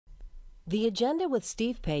The Agenda with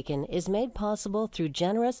Steve Paikin is made possible through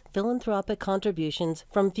generous philanthropic contributions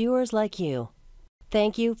from viewers like you.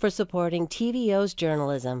 Thank you for supporting TVO's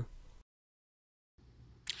journalism.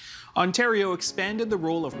 Ontario expanded the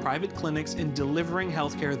role of private clinics in delivering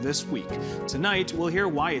healthcare this week. Tonight, we'll hear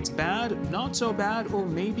why it's bad, not so bad, or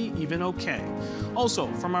maybe even okay. Also,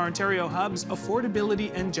 from our Ontario hubs,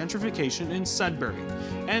 affordability and gentrification in Sudbury.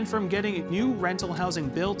 And from getting new rental housing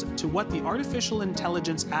built to what the artificial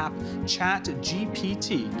intelligence app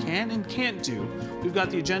ChatGPT can and can't do, we've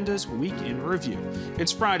got the Agenda's Week in Review.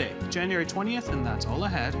 It's Friday, January 20th, and that's all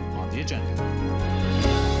ahead on the agenda.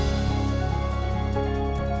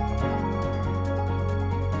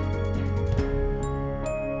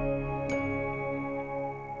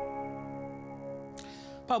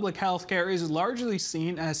 Public health care is largely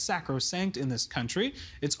seen as sacrosanct in this country.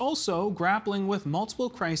 It's also grappling with multiple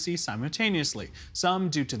crises simultaneously, some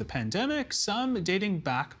due to the pandemic, some dating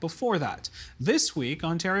back before that. This week,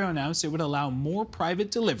 Ontario announced it would allow more private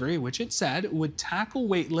delivery, which it said would tackle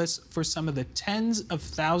wait lists for some of the tens of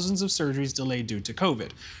thousands of surgeries delayed due to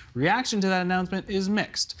COVID. Reaction to that announcement is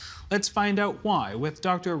mixed. Let's find out why with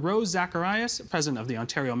Dr. Rose Zacharias, president of the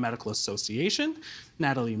Ontario Medical Association,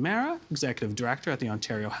 Natalie Mara, executive director at the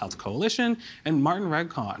Ontario Health Coalition, and Martin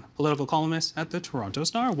Redcon, political columnist at the Toronto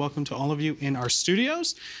Star. Welcome to all of you in our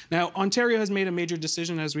studios. Now, Ontario has made a major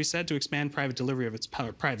decision, as we said, to expand private delivery of its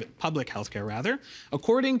public healthcare, rather.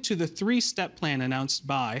 According to the three-step plan announced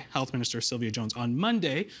by Health Minister Sylvia Jones on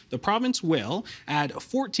Monday, the province will add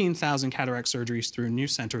 14,000 cataract surgeries through new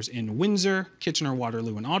centres in Windsor, Kitchener,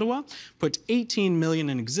 Waterloo, and Ottawa, put $18 million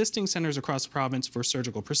in existing centres across the province for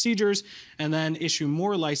surgical procedures, and then issue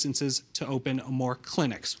more licenses to open more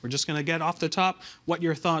clinics. We're just going to get off the top what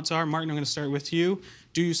your thoughts are. Martin, I'm going to start with you.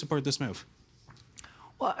 Do you support this move?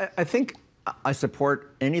 Well, I think I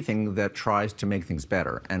support anything that tries to make things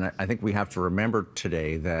better. And I think we have to remember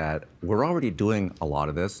today that we're already doing a lot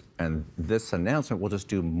of this, and this announcement will just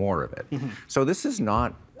do more of it. So this is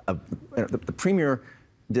not the Premier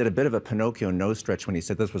did a bit of a Pinocchio nose stretch when he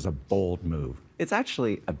said this was a bold move. It's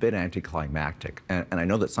actually a bit anticlimactic. And I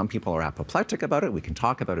know that some people are apoplectic about it. We can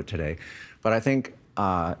talk about it today. But I think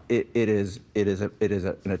it is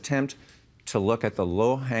an attempt to look at the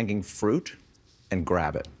low-hanging fruit and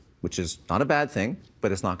grab it, which is not a bad thing,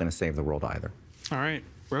 but it's not going to save the world either. All right.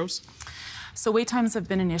 Rose? So wait times have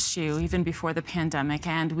been an issue even before the pandemic,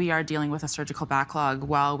 and we are dealing with a surgical backlog.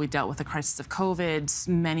 While we dealt with the crisis of COVID,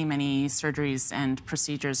 many surgeries and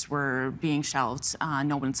procedures were being shelved.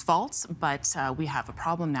 No one's fault, but we have a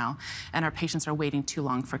problem now, and our patients are waiting too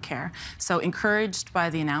long for care. So encouraged by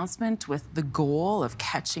the announcement with the goal of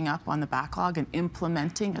catching up on the backlog and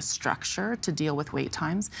implementing a structure to deal with wait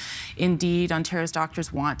times. Indeed, Ontario's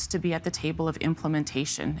doctors want to be at the table of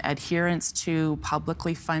implementation, adherence to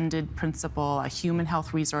publicly funded principles, a human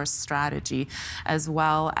health resource strategy, as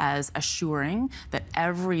well as assuring that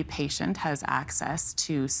every patient has access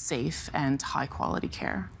to safe and high-quality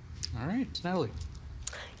care. All right, Natalie.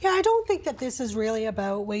 Yeah, I don't think that this is really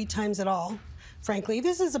about wait times at all. Frankly,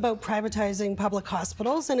 this is about privatizing public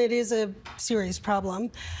hospitals, and it is a serious problem.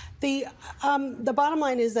 The bottom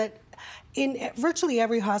line is that in virtually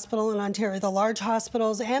every hospital in Ontario, the large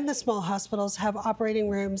hospitals and the small hospitals have operating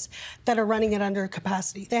rooms that are running at under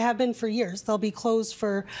capacity. They have been for years. They'll be closed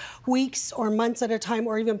for weeks or months at a time,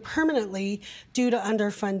 or even permanently due to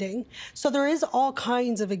underfunding. So there is all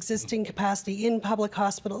kinds of existing capacity in public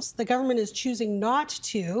hospitals. The government is choosing not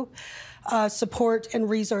to support and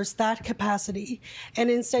resource that capacity,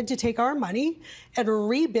 and instead to take our money and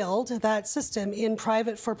rebuild that system in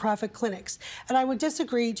private for-profit clinics. And I would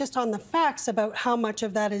disagree just on the facts about how much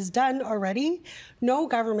of that is done already. No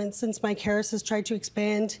government since Mike Harris has tried to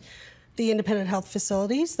expand the independent health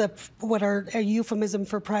facilities, what are a euphemism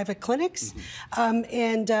for private clinics,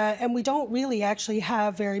 and we don't really actually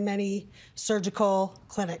have very many surgical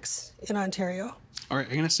clinics in Ontario. All right,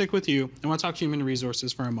 I'm going to stick with you. I want to talk human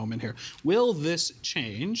resources for a moment here. Will this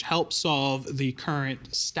change help solve the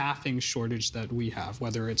current staffing shortage that we have,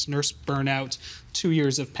 whether it's nurse burnout, 2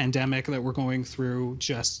 years of pandemic that we're going through,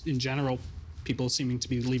 just in general, people seeming to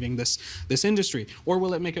be leaving this industry, or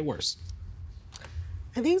will it make it worse?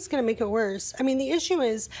 I think it's going to make it worse. I mean, the issue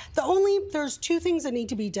is there's two things that need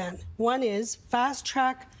to be done. One is fast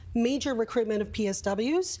track major recruitment of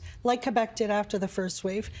PSWs, like Quebec did after the first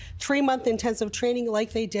wave. 3-month intensive training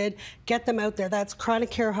like they did, get them out there. That's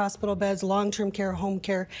chronic care hospital beds, long-term care, home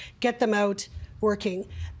care, get them out working.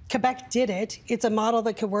 Quebec did it. It's a model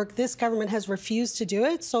that could work. This government has refused to do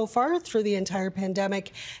it so far through the entire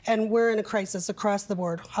pandemic, and we're in a crisis across the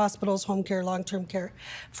board: hospitals, home care, long-term care.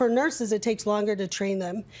 For nurses, it takes longer to train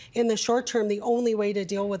them. In the short term, the only way to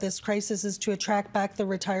deal with this crisis is to attract back the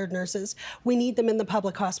retired nurses. We need them in the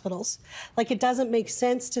public hospitals. Like, it doesn't make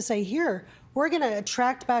sense to say, here, we're going to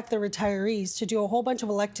attract back the retirees to do a whole bunch of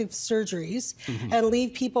elective surgeries and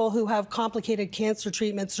leave people who have complicated cancer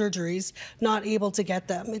treatment surgeries not able to get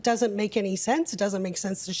them. It doesn't make any sense. It doesn't make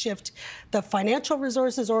sense to shift the financial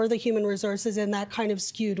resources or the human resources in that kind of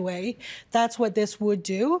skewed way. That's what this would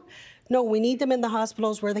do. No, we need them in the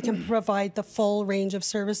hospitals where they can provide the full range of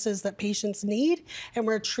services that patients need and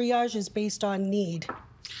where triage is based on need.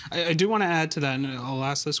 I do want to add to that, and I'll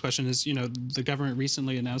ask this question, is, the government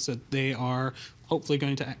recently announced that they are hopefully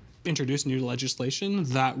going to introduce new legislation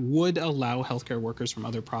that would allow healthcare workers from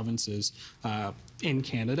other provinces in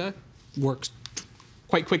Canada work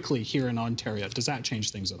quite quickly here in Ontario. Does that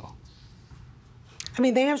change things at all? I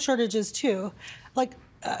mean, they have shortages too. Like,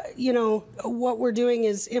 what we're doing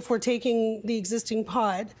is, if we're taking the existing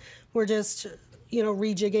pod, we're just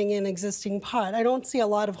rejigging an existing pod. I don't see a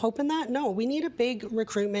lot of hope in that. No, we need a big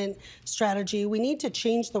recruitment strategy. We need to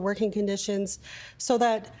change the working conditions so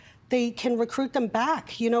that they can recruit them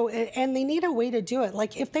back, and they need a way to do it.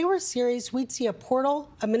 Like, if they were serious, we'd see a portal,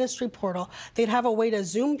 a ministry portal. They'd have a way to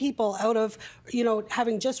zoom people out of,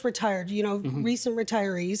 having just retired, recent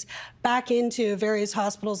retirees, back into various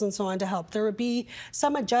hospitals and so on to help. There would be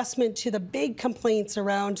some adjustment to the big complaints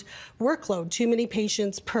around workload, too many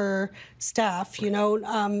patients per staff,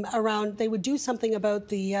 they would do something about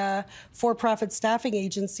the for-profit staffing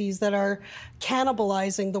agencies that are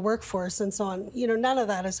cannibalizing the workforce and so on. None of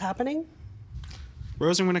that is happening.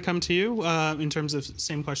 Rose, I'm going to come to you in terms of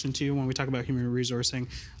same question to you when we talk about human resourcing.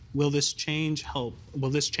 Will this change help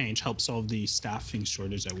solve the staffing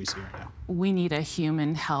shortage that we see right now? We need a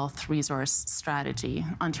human health resource strategy.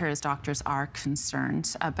 Ontario's doctors are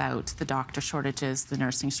concerned about the doctor shortages, the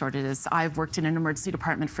nursing shortages. I've worked in an emergency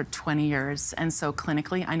department for 20 years, and so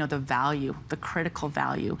clinically, I know the critical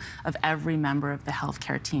value of every member of the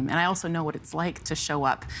healthcare team. And I also know what it's like to show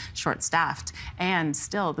up short-staffed, and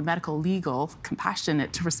still the medical, legal,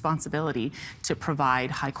 compassionate responsibility to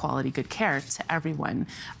provide high-quality, good care to everyone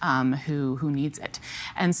who needs it.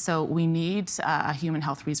 And so we need a human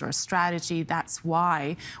health resource strategy. That's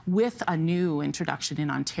why, with a new introduction in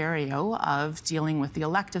Ontario of dealing with the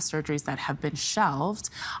elective surgeries that have been shelved,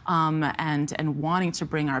 and wanting to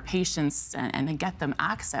bring our patients and get them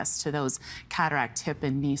access to those cataract, hip,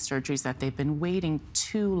 and knee surgeries that they've been waiting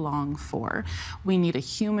too long for, we need a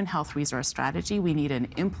human health resource strategy. We need an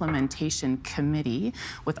implementation committee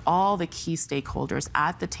with all the key stakeholders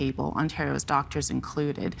at the table, Ontario's doctors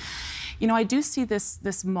included. I do see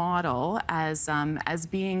this model as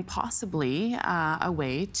being possibly a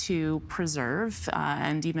way to preserve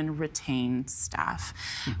and even retain staff.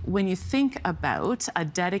 When you think about a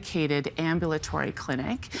dedicated ambulatory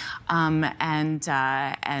clinic and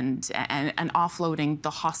offloading the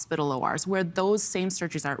hospital ORs, where those same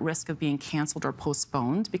surgeries are at risk of being canceled or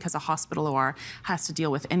postponed because a hospital OR has to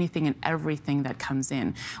deal with anything and everything that comes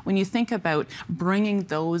in. When you think about bringing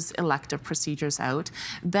those elective procedures out,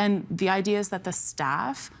 then the idea is that the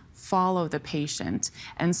staff follow the patient.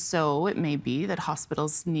 And so it may be that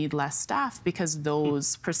hospitals need less staff because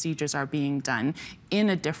those procedures are being done in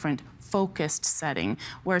a different focused setting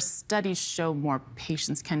where studies show more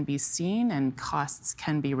patients can be seen and costs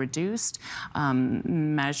can be reduced.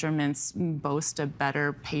 Measurements boast a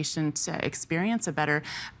better patient experience, a better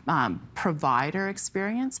provider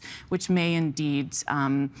experience, which may indeed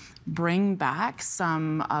bring back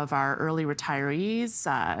some of our early retirees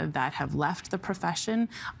that have left the profession,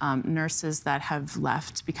 nurses that have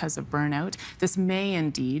left because of burnout. This may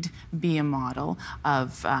indeed be a model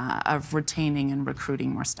of retaining and recruiting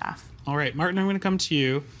more staff. All right, Martin, I'm going to come to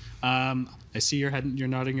you. I see your head, you're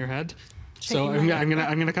nodding your head. So I'm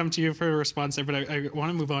gonna come to you for a response there, but I want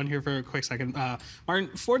to move on here for a quick second. Martin,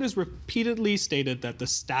 Ford has repeatedly stated that the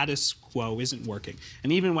status quo isn't working,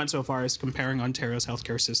 and even went so far as comparing Ontario's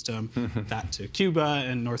healthcare system that to Cuba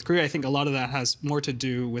and North Korea. I think a lot of that has more to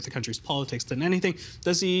do with the country's politics than anything.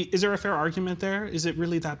 Is there a fair argument there? Is it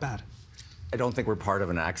really that bad? I don't think we're part of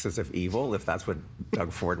an axis of evil, if that's what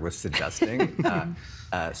Doug Ford was suggesting.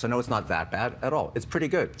 So no, it's not that bad at all. It's pretty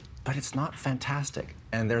good, but it's not fantastic.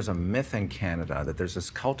 And there's a myth in Canada that there's this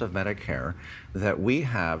cult of Medicare that we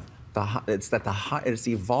have. It's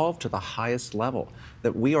evolved to the highest level,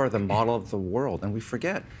 that we are the model of the world, and we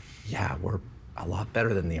forget, yeah, we're a lot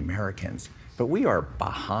better than the Americans. But we are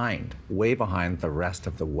behind, way behind the rest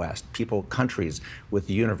of the West. Countries with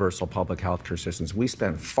universal public health care systems, we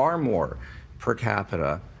spend far more per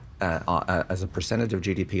capita as a percentage of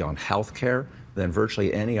GDP on health care than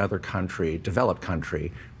virtually any other country, developed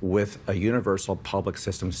country, with a universal public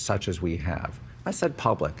system such as we have. I said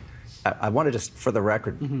public. I want to just, for the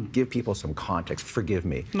record, give people some context. Forgive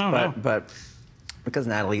me. But because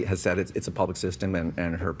Natalie has said it's a public system,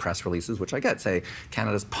 and her press releases, which I get, say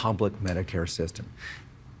Canada's public Medicare system.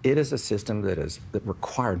 It is a system that is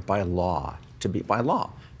required by law to be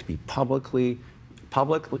publicly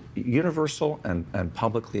universal and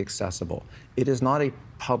publicly accessible. It is not a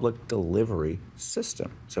public delivery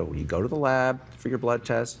system. So you go to the lab for your blood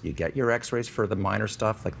test, you get your x-rays for the minor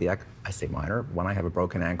stuff, like I say minor, when I have a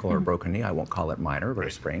broken ankle or a broken knee, I won't call it minor or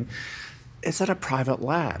a sprain. It's at a private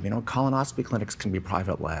lab. Colonoscopy clinics can be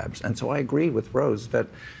private labs. And so I agree with Rose that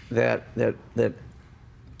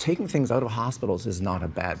taking things out of hospitals is not a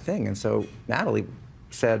bad thing. And so Natalie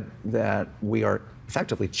said that we are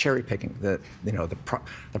effectively cherry picking, that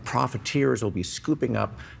the profiteers will be scooping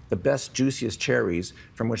up the best, juiciest cherries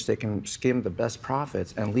from which they can skim the best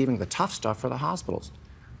profits and leaving the tough stuff for the hospitals.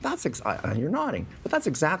 And you're nodding, but that's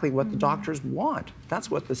exactly what the doctors want. That's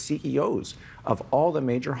what the CEOs of all the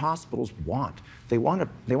major hospitals want. They want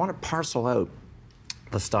to parcel out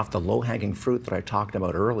the stuff, the low-hanging fruit that I talked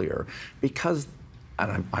about earlier, because.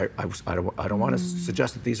 And I don't want to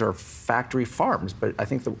suggest that these are factory farms, but I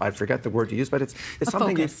think I forget the word you use, but it's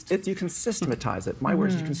something you can systematize it. My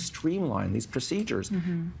words, you can streamline these procedures.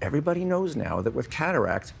 Everybody knows now that with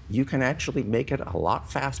cataracts, you can actually make it a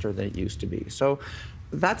lot faster than it used to be. So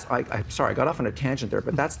that's, I'm sorry, I got off on a tangent there,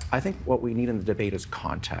 but I think what we need in the debate is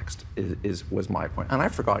context, was my point. And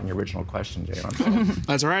I've forgotten your original question, Jay. I'm sorry.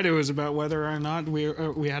 That's right. It was about whether or not we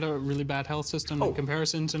had a really bad health system in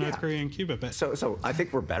comparison to North Korea and Cuba. But so I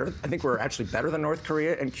think we're better. I think we're actually better than North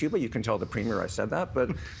Korea and Cuba. You can tell the Premier I said that, but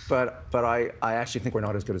I actually think we're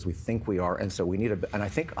not as good as we think we are. And so we need and I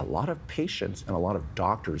think a lot of patients and a lot of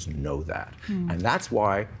doctors know that. And that's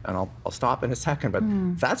why, and I'll stop in a second, but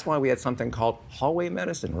that's why we had something called hallway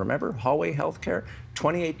medicine. Remember, hallway healthcare?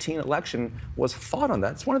 2018 election was fought on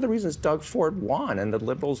that. It's one of the reasons Doug Ford won and the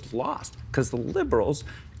Liberals lost, because the Liberals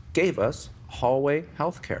gave us hallway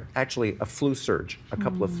healthcare. Actually, a flu surge. A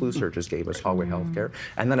couple of flu surges gave us hallway healthcare.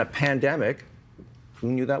 And then a pandemic,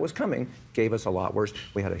 who knew that was coming, gave us a lot worse.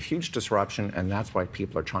 We had a huge disruption, and that's why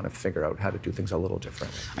people are trying to figure out how to do things a little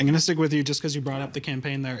differently. I'm going to stick with you just because you brought up the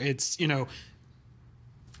campaign there. It's,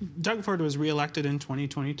 Doug Ford was reelected in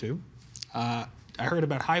 2022. I heard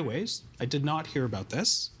about highways. I did not hear about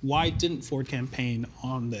this. Why didn't Ford campaign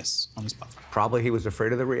on this on his platform? Probably he was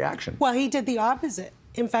afraid of the reaction. Well, he did the opposite.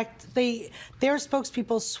 In fact, their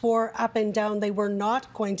spokespeople swore up and down they were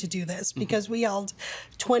not going to do this, because we held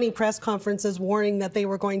 20 press conferences warning that they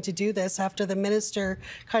were going to do this after the minister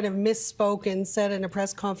kind of misspoke and said in a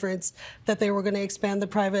press conference that they were going to expand the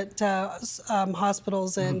private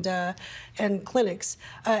hospitals and clinics.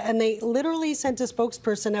 And they literally sent a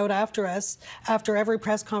spokesperson out after us after every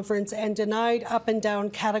press conference and denied up and down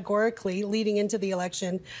categorically leading into the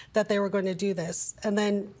election that they were going to do this. And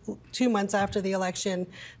then 2 months after the election,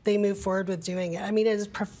 they move forward with doing it. I mean, it is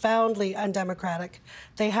profoundly undemocratic.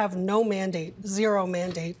 They have no mandate, zero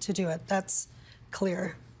mandate to do it. That's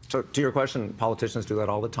clear. So to your question, politicians do that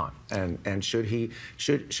all the time. And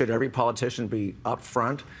should every politician be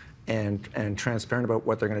upfront and transparent about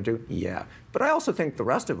what they're going to do? Yeah. But I also think the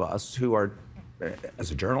rest of us who are, as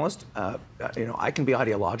a journalist, I can be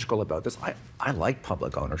ideological about this. I like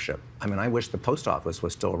public ownership. I mean, I wish the post office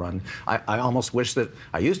was still run. I almost wish that,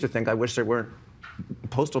 I used to think I wish there weren't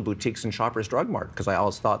postal boutiques in Shoppers Drug Mart, because I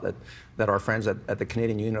always thought that our friends at the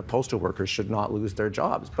Canadian Union of Postal Workers should not lose their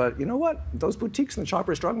jobs. But you know what? Those boutiques in the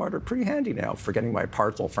Shoppers Drug Mart are pretty handy now for getting my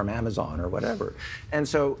parcel from Amazon or whatever. And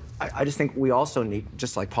so I just think we also need,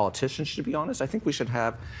 just like politicians should be honest, I think we should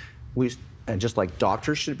have, and just like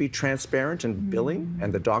doctors should be transparent in billing,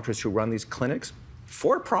 and the doctors who run these clinics,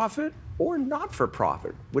 for profit or not for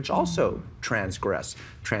profit, which also transgress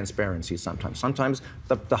transparency sometimes. Sometimes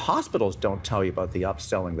the hospitals don't tell you about the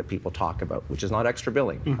upselling that people talk about, which is not extra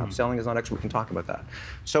billing. Upselling is not extra, we can talk about that.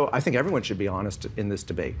 So I think everyone should be honest in this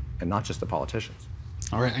debate, and not just the politicians.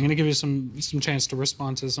 All right, I'm going to give you some chance to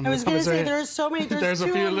respond to some of the comments. I was going to say, there's so many, there's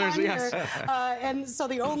two on one yes. here. And so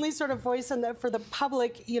the only sort of voice for the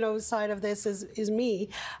public, side of this is me.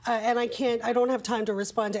 And I don't have time to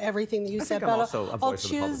respond to everything that you said. I'm also a voice I'll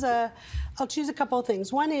choose I'll choose a couple of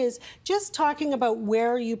things. One is just talking about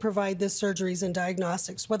where you provide the surgeries and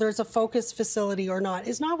diagnostics, whether it's a focused facility or not,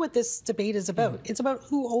 is not what this debate is about. It's about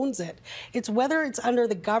who owns it. It's whether it's under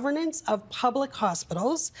the governance of public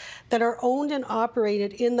hospitals that are owned and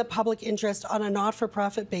operated in the public interest on a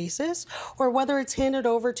not-for-profit basis, or whether it's handed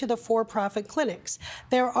over to the for-profit clinics.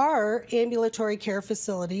 There are ambulatory care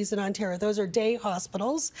facilities in Ontario. Those are day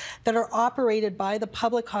hospitals that are operated by the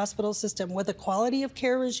public hospital system with a quality of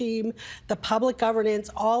care regime, the public governance,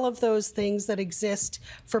 all of those things that exist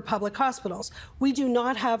for public hospitals. We do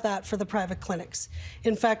not have that for the private clinics.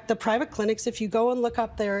 In fact, the private clinics, if you go and look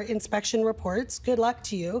up their inspection reports, good luck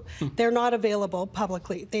to you, they're not available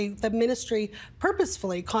publicly. The ministry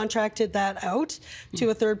purposefully contracted that out to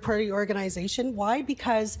a third-party organization. Why?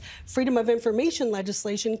 Because freedom of information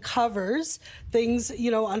legislation covers things,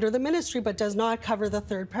 under the ministry, but does not cover the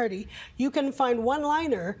third party. You can find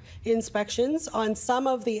one-liner inspections on some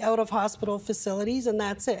of the out-of-hospital facilities, and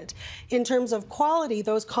that's it. In terms of quality,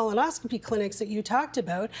 those colonoscopy clinics that you talked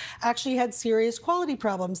about actually had serious quality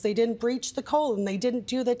problems. They didn't breach the colon. They didn't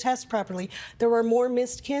do the test properly. There were more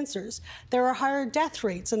missed cancers. There are higher death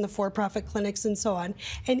rates in the for-profit clinics and so on.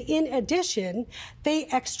 And in addition, they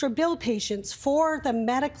extra bill patients for the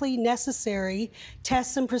medically necessary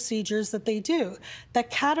tests and procedures that they do. The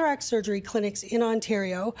cataract surgery clinics in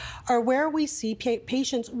Ontario are where we see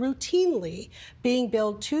patients routinely being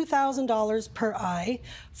billed $2,000 per eye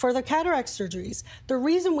for the cataract surgeries. The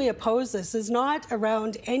reason we oppose this is not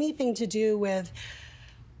around anything to do with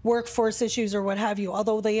workforce issues or what have you,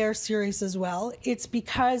 although they are serious as well. It's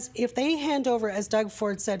because if they hand over, as Doug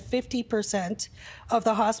Ford said, 50% of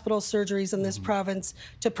the hospital surgeries in this province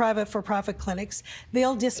to private for-profit clinics,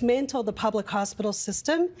 they'll dismantle the public hospital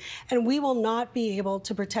system, and we will not be able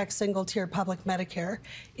to protect single-tier public Medicare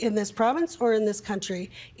in this province or in this country.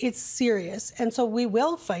 It's serious, and so we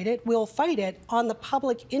will fight it. We'll fight it on the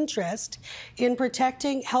public interest in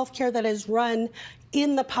protecting healthcare that is run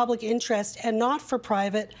in the public interest and not for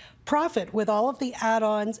private profit, with all of the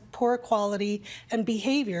add-ons, poor quality, and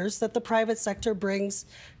behaviors that the private sector brings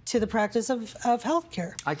to the practice of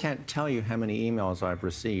healthcare. I can't tell you how many emails I've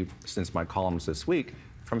received since my columns this week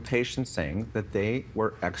from patients saying that they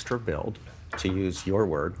were extra billed, to use your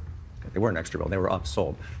word, they weren't extra billed, they were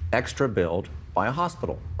upsold, extra billed by a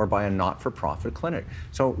hospital or by a not-for-profit clinic.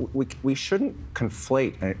 So we shouldn't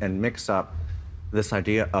conflate and mix up this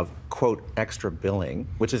idea of, quote, extra billing,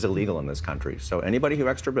 which is illegal in this country. So anybody who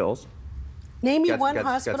extra bills Name me gets one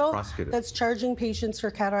hospital prosecuted. that's charging patients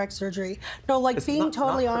for cataract surgery. No, like it's being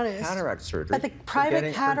totally honest. Cataract surgery. But the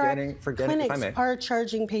private cataract clinics are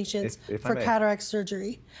charging patients for cataract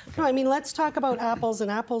surgery. Okay. No, I mean, let's talk about apples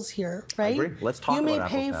and apples here, right? I agree. Let's talk about apples and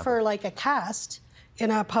apples. You may pay for like a cast in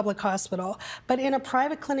a public hospital, but in a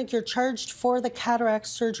private clinic, you're charged for the cataract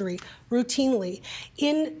surgery routinely.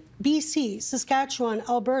 In BC, Saskatchewan,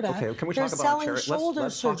 Alberta, okay, can we they're talk about selling Ontario? shoulder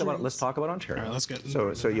surgery. Let's talk about Ontario. All right, let's get.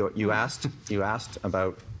 So you asked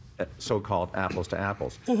about so-called apples to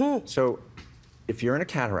apples. So if you're in a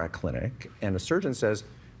cataract clinic and a surgeon says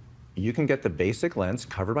you can get the basic lens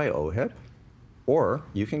covered by OHIP, or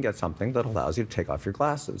you can get something that allows you to take off your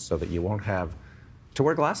glasses so that you won't have to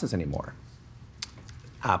wear glasses anymore.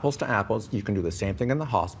 Apples to apples, you can do the same thing in the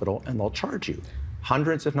hospital and they'll charge you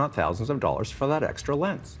hundreds, if not thousands of dollars for that extra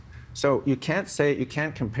lens. So you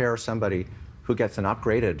can't compare somebody who gets an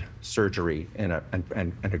upgraded surgery and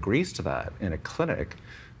agrees to that in a clinic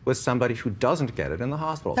with somebody who doesn't get it in the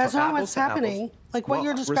hospital. That's so not what's happening. Like what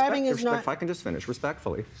you're describing is not. If I can just finish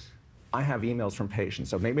respectfully, I have emails from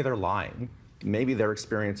patients, so maybe they're lying, maybe their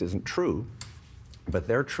experience isn't true, but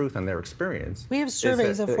their truth and their experience. We have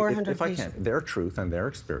surveys of 400 if I patients. can, their truth and their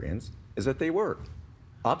experience is that they were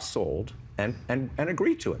upsold and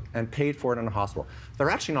agreed to it and paid for it in a hospital. They're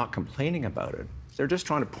actually not complaining about it. They're just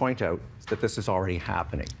trying to point out that this is already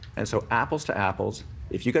happening. And so apples to apples,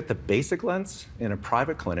 if you get the basic lens in a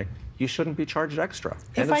private clinic, you shouldn't be charged extra.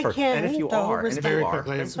 If I can, and if you though, are,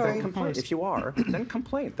 sorry. complain. If you are, then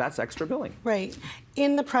complain. That's extra billing. Right.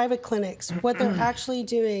 In the private clinics, what they're actually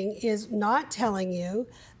doing is not telling you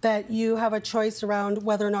that you have a choice around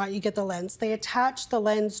whether or not you get the lens. They attach the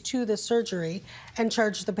lens to the surgery and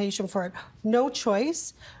charge the patient for it. No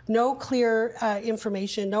choice, no clear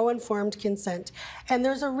information, no informed consent. And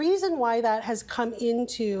there's a reason why that has come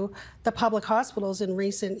into the public hospitals in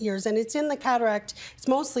recent years, and it's in the cataract, it's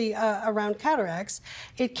mostly around cataracts.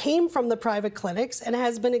 It came from the private clinics and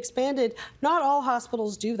has been expanded. Not all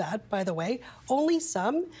hospitals do that, by the way, only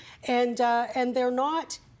some, and they're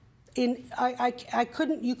not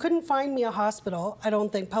you couldn't find me a hospital, I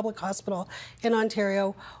don't think, public hospital in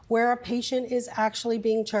Ontario, where a patient is actually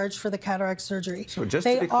being charged for the cataract surgery. So just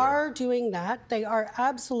they to be clear, are doing that. They are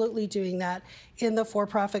absolutely doing that in the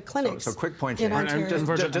for-profit clinics. So quick point, in Ontario.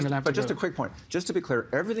 Just a quick point. Just to be clear,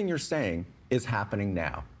 everything you're saying is happening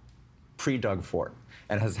now, pre-Doug Ford.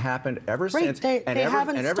 And has happened ever since. They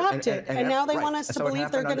haven't stopped it. And now they want us to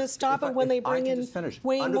believe they're going to stop it when they bring in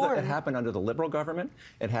way more. It happened under the Liberal government.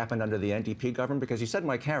 It happened under the NDP government, because you said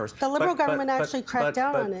Mike Harris. The Liberal government actually cracked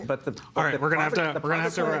down on it. All right, we're going to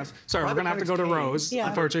have to go to Rose. Yeah.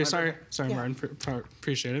 Unfortunately, sorry, Martin,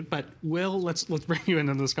 appreciate it. But let's bring you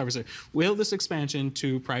into this conversation. Will this expansion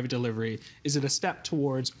to private delivery, is it a step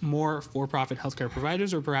towards more for-profit healthcare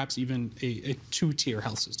providers, or perhaps even a two-tier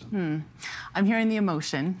health system? I'm hearing the emotion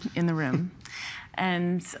in the room.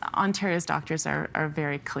 And Ontario's doctors are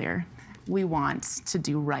very clear. We want to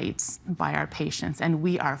do right by our patients, and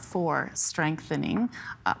we are for strengthening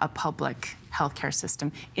a public healthcare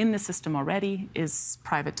system. In the system already is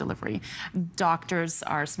private delivery. Doctors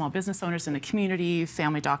are small business owners in the community.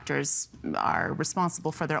 Family doctors are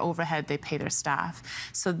responsible for their overhead. They pay their staff.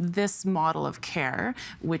 So this model of care,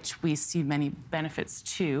 which we see many benefits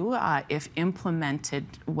to, if implemented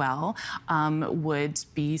well, would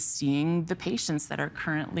be seeing the patients that are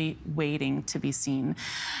currently waiting to be seen.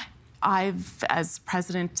 I've, as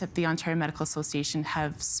president at the Ontario Medical Association,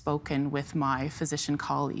 have spoken with my physician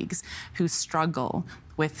colleagues who struggle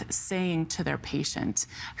with saying to their patient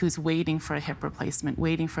who's waiting for a hip replacement,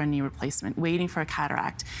 waiting for a knee replacement, waiting for a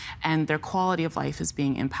cataract, and their quality of life is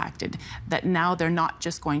being impacted, that now they're not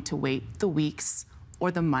just going to wait the weeks or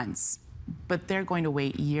the months, but they're going to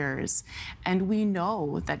wait years. And we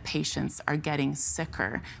know that patients are getting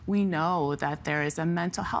sicker. We know that there is a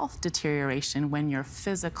mental health deterioration when your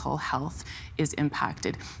physical health is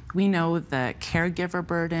impacted. We know the caregiver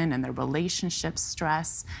burden and the relationship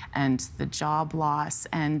stress and the job loss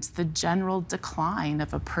and the general decline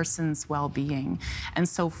of a person's well-being. And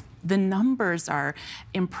so the numbers are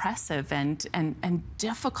impressive and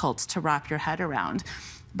difficult to wrap your head around.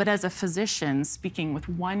 But as a physician speaking with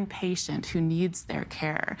one patient who needs their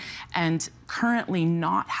care and currently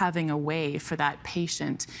not having a way for that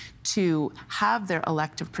patient to have their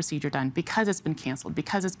elective procedure done because it's been canceled,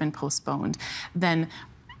 because it's been postponed, then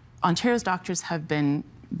Ontario's doctors have been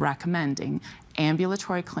recommending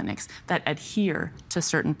ambulatory clinics that adhere to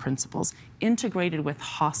certain principles, integrated with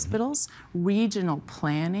hospitals, regional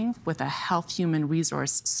planning with a health human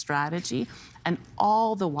resource strategy, and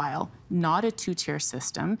all the while, not a two-tier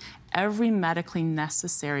system. Every medically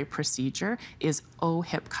necessary procedure is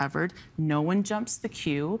OHIP covered. No one jumps the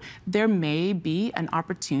queue. There may be an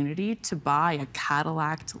opportunity to buy a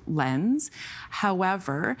cataract lens.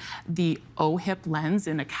 However, the OHIP lens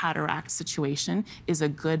in a cataract situation is a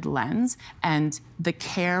good lens, and the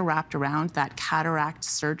care wrapped around that cataract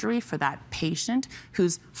surgery for that patient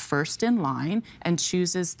who's first in line and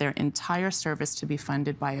chooses their entire service to be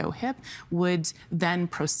funded by OHIP would then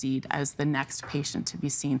proceed as the next patient to be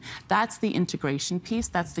seen. That's the integration piece.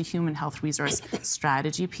 That's the human health resource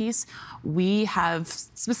strategy piece. We have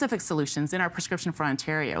specific solutions in our prescription for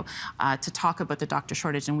Ontario to talk about the doctor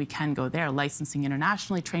shortage, and we can go there. Licensing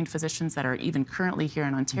internationally trained physicians that are even currently here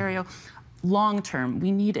in Ontario. Long term,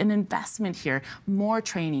 we need an investment here, more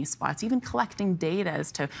trainee spots, even collecting data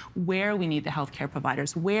as to where we need the healthcare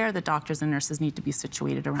providers, where the doctors and nurses need to be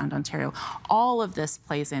situated around Ontario. All of this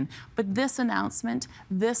plays in. But this announcement,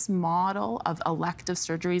 this model of elective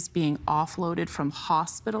surgeries being offloaded from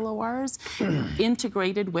hospital ORs,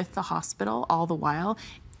 integrated with the hospital all the while,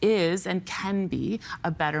 is and can be a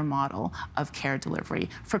better model of care delivery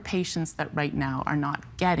for patients that right now are not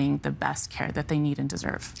getting the best care that they need and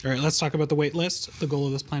deserve. All right, let's talk about the wait list. The goal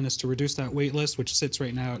of this plan is to reduce that wait list, which sits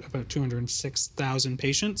right now at about 206,000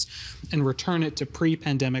 patients, and return it to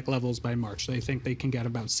pre-pandemic levels by March. They think they can get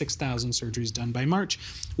about 6,000 surgeries done by March.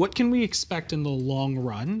 What can we expect in the long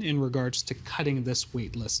run in regards to cutting this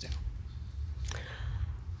wait list down?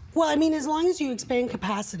 Well, I mean, as long as you expand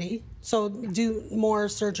capacity, so do more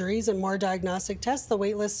surgeries and more diagnostic tests, the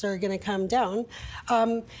wait lists are going to come down,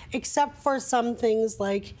 except for some things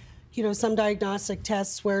like, you know, some diagnostic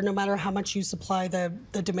tests where no matter how much you supply, the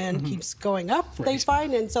demand keeps going up, they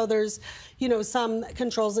find. And so there's, you know, some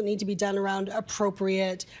controls that need to be done around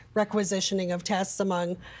appropriate requisitioning of tests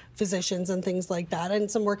among physicians and things like that.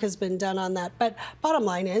 And some work has been done on that. But bottom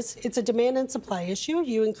line is, it's a demand and supply issue.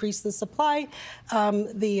 You increase the supply,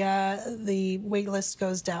 the wait list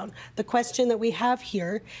goes down. The question that we have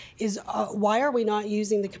here is, why are we not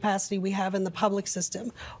using the capacity we have in the public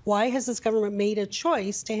system? Why has this government made a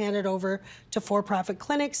choice to hand it it over to for-profit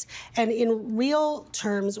clinics. And in real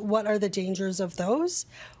terms, what are the dangers of those?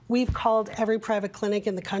 We've called every private clinic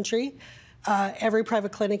in the country, every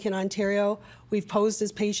private clinic in Ontario. We've posed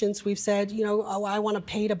as patients. We've said, you know, oh, I want to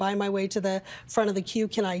pay to buy my way to the front of the queue.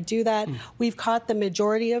 Can I do that? We've caught the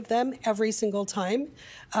majority of them every single time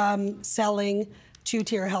selling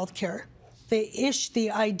two-tier healthcare.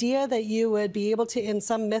 The idea that you would be able to, in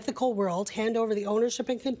some mythical world, hand over the ownership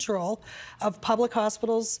and control of public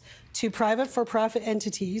hospitals to private for-profit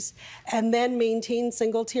entities and then maintain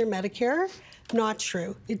single-tier Medicare, not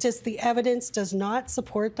true. It just, the evidence does not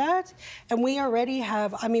support that. And we already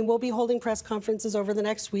have, I mean, we'll be holding press conferences over the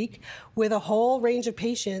next week with a whole range of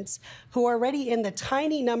patients who are already in the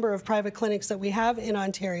tiny number of private clinics that we have in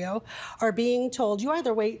Ontario are being told, you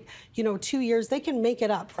either wait, you know, 2 years, they can make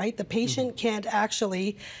it up, right? The patient can't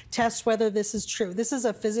actually test whether this is true. This is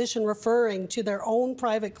a physician referring to their own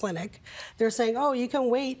private clinic. They're saying, oh, you can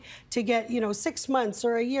wait to get, you know, 6 months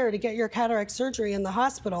or a year to get your cataract surgery in the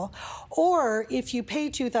hospital. Or if you pay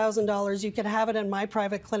 $2,000, you can have it in my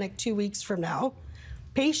private clinic 2 weeks from now.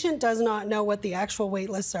 Patient does not know what the actual wait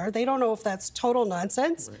lists are. They don't know if that's total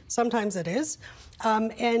nonsense. Right. Sometimes it is.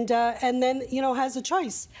 And then, you know, has a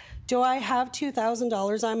choice. Do I have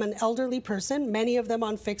 $2,000? I'm an elderly person, many of them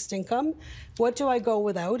on fixed income. What do I go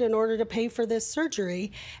without in order to pay for this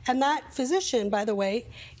surgery? And that physician, by the way,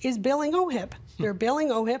 is billing OHIP. They're billing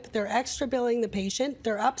OHIP, they're extra billing the patient,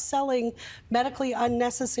 they're upselling medically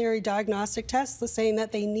unnecessary diagnostic tests, the saying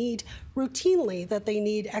that they need routinely, that they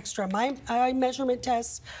need extra eye measurement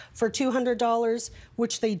tests for $200,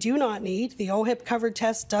 which they do not need. The OHIP covered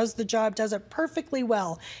test does the job, does it perfectly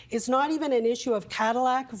well. It's not even an issue of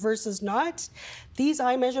Cadillac versus not. These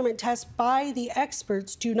eye measurement tests by the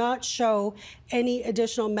experts do not show any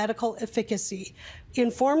additional medical efficacy.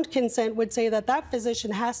 Informed consent would say that that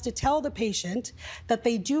physician has to tell the patient that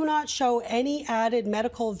they do not show any added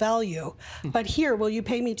medical value. But here, will you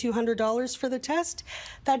pay me $200 for the test?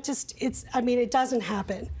 That just, I mean, it doesn't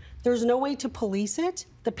happen. There's no way to police it.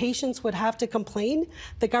 The patients would have to complain.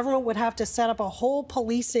 The government would have to set up a whole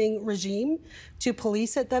policing regime to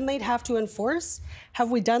police it. Then they'd have to enforce.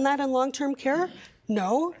 Have we done that in long-term care?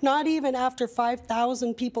 No, not even after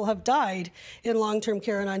 5,000 people have died in long-term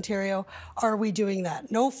care in Ontario are we doing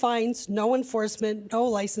that. No fines, no enforcement, no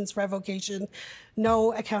license revocation,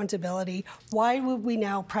 no accountability. Why would we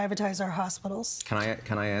now privatize our hospitals? Can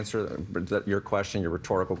I answer your question, your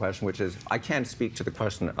rhetorical question, which is, I can't speak to the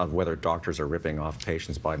question of whether doctors are ripping off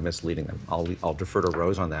patients by misleading them. I'll defer to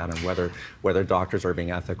Rose on that, and whether doctors are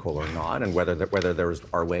being ethical or not, and whether there's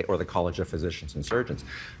our way or the College of Physicians and Surgeons.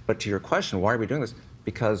 But to your question, why are we doing this?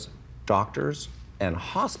 Because doctors and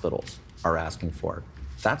hospitals are asking for it.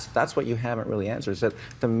 That's what you haven't really answered. Is that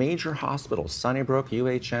the major hospitals, Sunnybrook,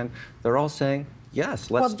 UHN, they're all saying,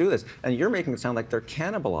 yes, let's do this. And you're making it sound like they're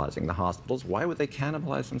cannibalizing the hospitals. Why would they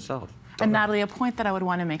cannibalize themselves? And Natalie, a point that I would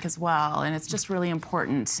want to make as well, and it's just really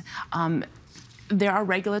important. There are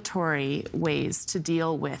regulatory ways to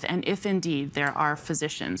deal with, and if indeed there are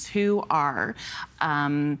physicians who are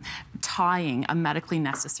tying a medically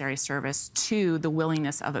necessary service to the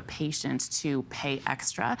willingness of a patient to pay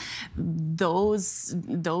extra, those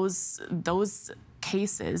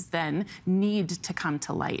cases then need to come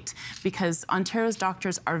to light, because Ontario's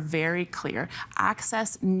doctors are very clear.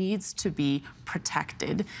 Access needs to be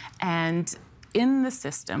protected, and in the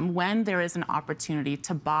system, when there is an opportunity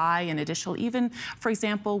to buy an additional, even, for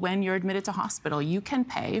example, when you're admitted to hospital, you can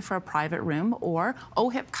pay for a private room, or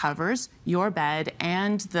OHIP covers your bed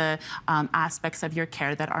and the aspects of your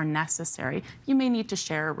care that are necessary. You may need to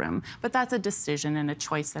share a room, but that's a decision and a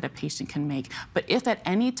choice that a patient can make. But if at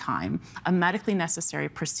any time a medically necessary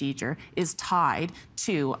procedure is tied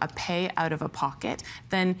to a pay out of a pocket,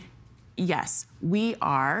 then yes, we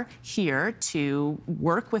are here to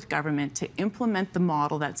work with government to implement the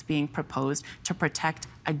model that's being proposed to protect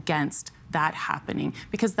against that happening,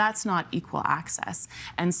 because that's not equal access.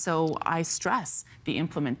 And so I stress the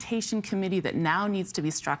implementation committee that now needs to be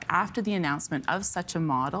struck after the announcement of such a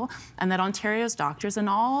model, and that Ontario's doctors and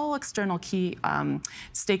all external key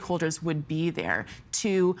stakeholders would be there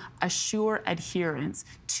to assure adherence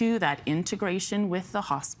to that integration with the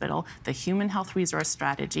hospital, the human health resource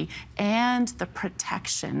strategy, and the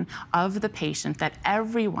protection of the patient, that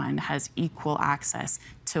everyone has equal access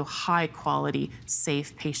to high quality,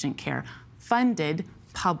 safe patient care, funded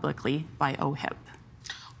publicly by OHIP.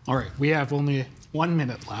 All right, we have only 1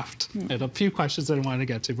 minute left, and a few questions that I wanted to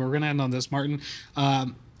get to, but we're going to end on this, Martin.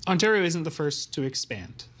 Ontario isn't the first to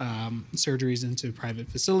expand surgeries into private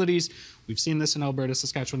facilities. We've seen this in Alberta,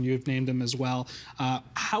 Saskatchewan. You've named them as well.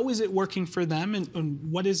 How is it working for them, and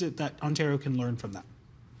what is it that Ontario can learn from that?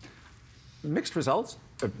 Mixed results.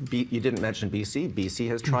 You didn't mention BC. BC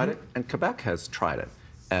has tried it, and Quebec has tried it.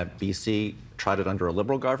 BC tried it under a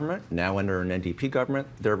Liberal government. Now under an NDP government,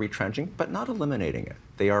 they're retrenching, but not eliminating it.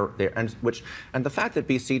 And the fact that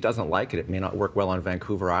BC doesn't like it, it may not work well on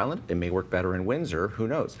Vancouver Island. It may work better in Windsor. Who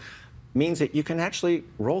knows? Means that you can actually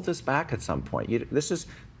roll this back at some point.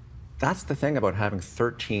 That's the thing about having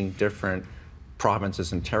 13 different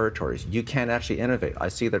provinces and territories. You can't actually innovate. I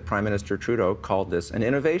see that Prime Minister Trudeau called this an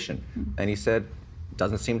innovation, and he said it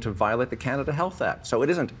doesn't seem to violate the Canada Health Act. So it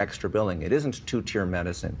isn't extra billing. It isn't two-tier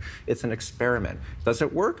medicine. It's an experiment. Does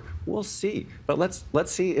it work? We'll see. But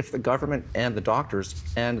let's see if the government and the doctors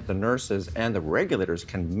and the nurses and the regulators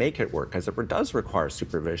can make it work, because it does require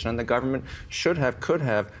supervision, and the government could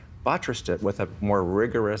have buttressed it with a more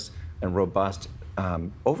rigorous and robust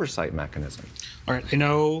oversight mechanism. All right, I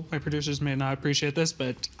know my producers may not appreciate this,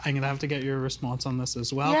 but I'm going to have to get your response on this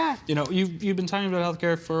as well. Yeah. You know, you've been talking about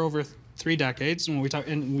healthcare for over 3 decades, and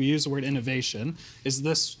when we use the word innovation, is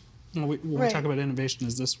this, when we talk about innovation,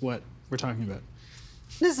 is this what we're talking about?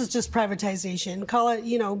 This is just privatization. Call it,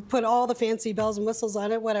 put all the fancy bells and whistles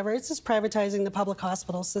on it, whatever. It's just privatizing the public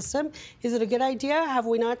hospital system. Is it a good idea? Have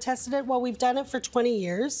we not tested it? Well, we've done it for 20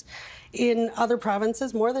 years in other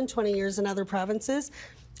provinces, more than 20 years in other provinces.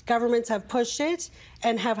 Governments have pushed it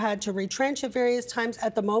and have had to retrench at various times.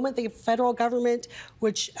 At the moment, the federal government,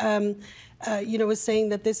 which is saying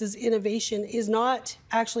that this is innovation, is not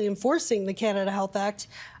actually enforcing the Canada Health Act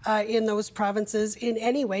in those provinces in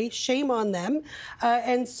any way. Shame on them.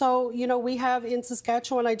 And so, we have in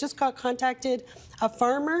Saskatchewan, I just got contacted, a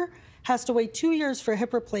farmer has to wait 2 years for a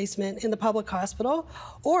hip replacement in the public hospital,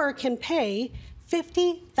 or can pay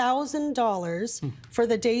 $50,000 for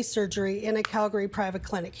the day surgery in a Calgary private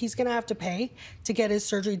clinic. He's going to have to pay to get his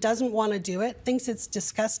surgery, doesn't want to do it, thinks it's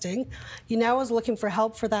disgusting. He now is looking for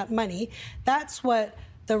help for that money. That's what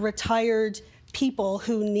the retired people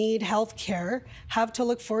who need health care have to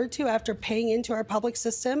look forward to after paying into our public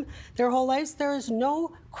system their whole lives. There is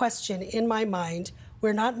no question in my mind.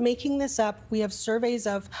 We're not making this up. We have surveys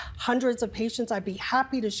of hundreds of patients. I'd be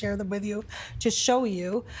happy to share them with you to show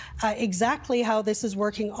you exactly how this is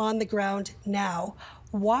working on the ground now.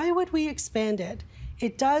 Why would we expand it?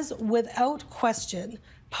 It does, without question,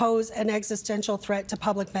 pose an existential threat to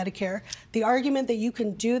public Medicare. The argument that you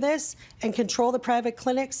can do this and control the private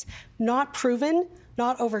clinics, not proven,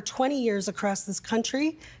 not over 20 years across this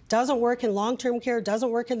country, doesn't work in long-term care, doesn't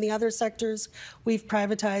work in the other sectors we've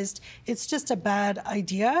privatized. It's just a bad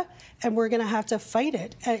idea, and we're going to have to fight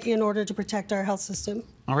it in order to protect our health system.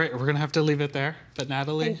 All right, we're going to have to leave it there. But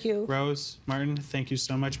Natalie, thank you. Rose, Martin, thank you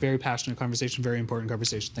so much. Very passionate conversation, very important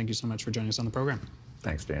conversation. Thank you so much for joining us on the program.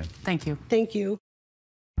 Thanks, Dan. Thank you. Thank you.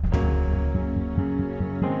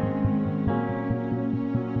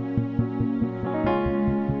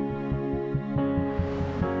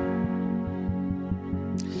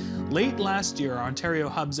 Late last year, Ontario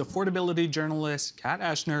Hub's affordability journalist Kat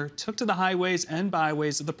Eschner took to the highways and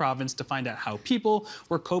byways of the province to find out how people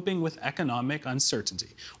were coping with economic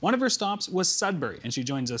uncertainty. One of her stops was Sudbury, and she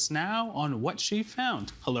joins us now on what she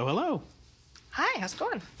found. Hello, hello. Hi, how's it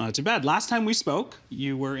going? Not too bad. Last time we spoke,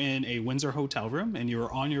 you were in a Windsor hotel room and you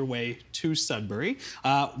were on your way to Sudbury.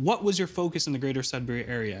 What was your focus in the greater Sudbury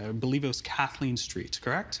area? I believe it was Kathleen Street,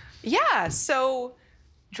 correct? Yeah, so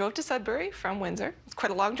drove to Sudbury from Windsor. It's quite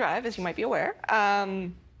a long drive, as you might be aware. I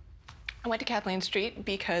went to Kathleen Street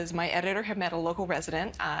because my editor had met a local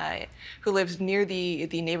resident who lives near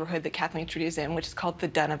the neighborhood that Kathleen Street is in, which is called the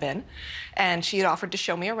Donovan, and she had offered to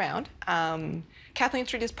show me around. Kathleen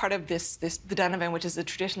Street is part of the Donovan, which is a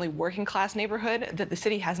traditionally working class neighborhood that the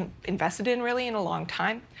city hasn't invested in really in a long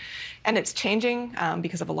time. And it's changing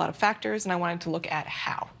because of a lot of factors, and I wanted to look at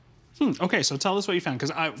how. Okay, so tell us what you found,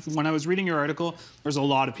 because when I was reading your article, there's a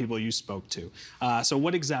lot of people you spoke to. So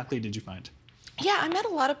what exactly did you find? Yeah, I met a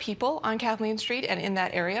lot of people on Kathleen Street and in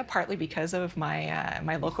that area, partly because of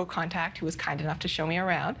my local contact who was kind enough to show me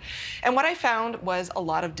around. And what I found was a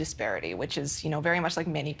lot of disparity, which is, very much like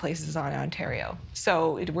many places in Ontario.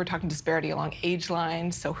 So we're talking disparity along age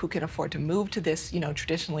lines, so who can afford to move to this,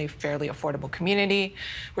 traditionally fairly affordable community.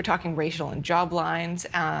 We're talking racial and job lines,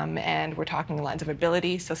 and we're talking lines of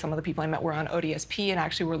ability. So some of the people I met were on ODSP and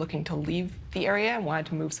actually were looking to leave the area and wanted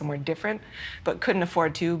to move somewhere different, but couldn't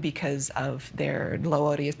afford to because of their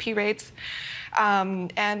low ODSP rates,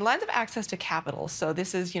 and lines of access to capital. So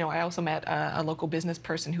this is, I also met a local business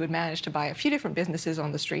person who had managed to buy a few different businesses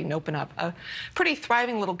on the street and open up a pretty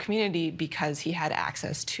thriving little community because he had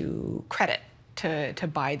access to credit. to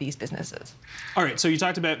buy these businesses. All right, so you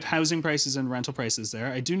talked about housing prices and rental prices there.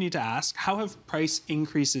 I do need to ask, how have price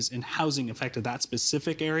increases in housing affected that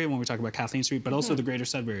specific area when we talk about Kathleen Street, but also the greater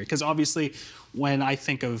Sudbury area? Because obviously, when I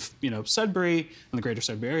think of Sudbury and the greater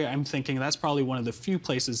Sudbury area, I'm thinking that's probably one of the few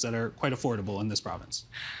places that are quite affordable in this province.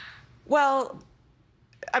 Well,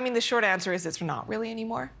 I mean, the short answer is it's not really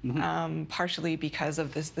anymore, partially because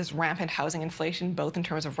of this rampant housing inflation, both in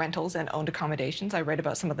terms of rentals and owned accommodations. I read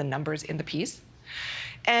about some of the numbers in the piece.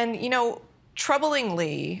 And,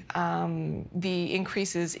 troublingly, the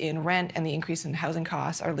increases in rent and the increase in housing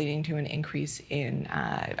costs are leading to an increase in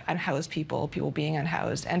unhoused people being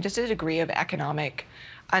unhoused, and just a degree of economic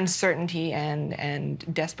uncertainty and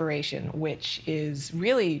desperation, which is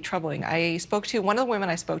really troubling. One of the women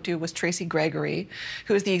I spoke to was Tracy Gregory,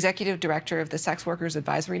 who is the executive director of the Sex Workers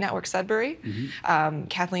Advisory Network Sudbury.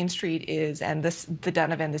 Kathleen Street and the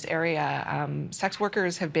Donovan, this area, sex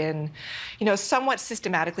workers have been, somewhat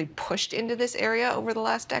systematically pushed into this area over the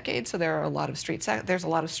last decade. So there's a lot of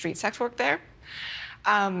street sex work there.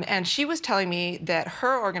 And she was telling me that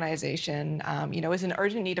her organization, is in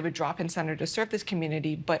urgent need of a drop-in center to serve this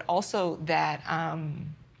community, but also that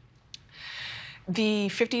the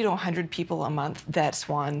 50 to 100 people a month that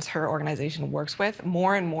Swans, her organization, works with,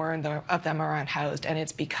 more and more of them are unhoused, and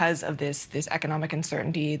it's because of this economic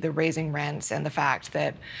uncertainty, the raising rents, and the fact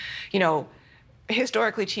that,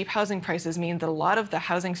 historically cheap housing prices mean that a lot of the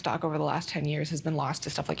housing stock over the last 10 years has been lost to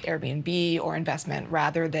stuff like Airbnb or investment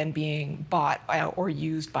rather than being bought or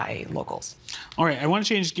used by locals. All right, I want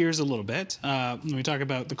to change gears a little bit. When we talk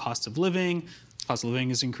about the cost of living, cost of living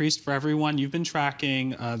has increased for everyone. You've been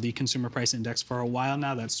tracking the Consumer Price Index for a while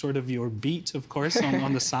now. That's sort of your beat, of course,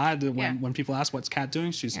 on the side. When people ask what's Kat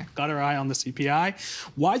doing, she's got her eye on the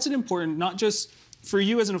CPI. Why is it important, not just for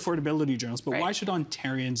you as an affordability journalist, but why should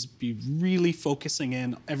Ontarians be really focusing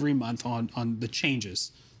in every month on the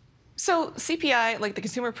changes? So CPI, like the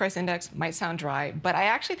Consumer Price Index, might sound dry, but I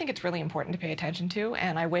actually think it's really important to pay attention to,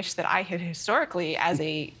 and I wish that I had historically, as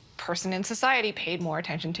a person in society, paid more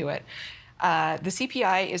attention to it. The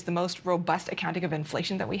CPI is the most robust accounting of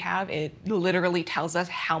inflation that we have. It literally tells us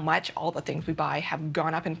how much all the things we buy have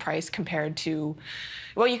gone up in price compared to,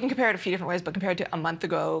 well, you can compare it a few different ways, but compared to a month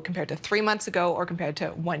ago, compared to 3 months ago, or compared to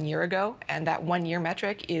 1 year ago. And that 1 year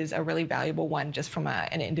metric is a really valuable one just from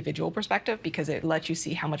an individual perspective, because it lets you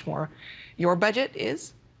see how much more your budget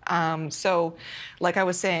is. So, like I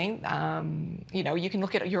was saying, you can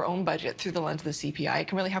look at your own budget through the lens of the CPI. It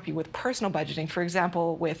can really help you with personal budgeting. For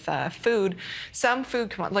example, with food,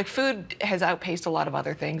 food has outpaced a lot of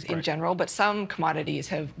other things in general, but some commodities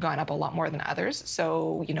have gone up a lot more than others.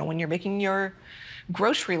 So, when you're making your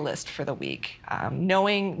grocery list for the week,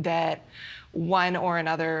 knowing that one or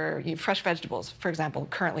another, fresh vegetables, for example,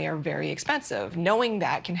 currently are very expensive. Knowing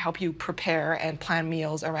that can help you prepare and plan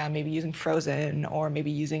meals around maybe using frozen or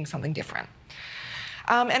maybe using something different.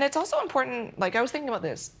 And it's also important, like I was thinking about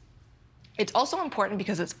this, it's also important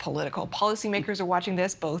because it's political. Policymakers are watching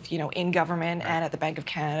this, both in government and at the Bank of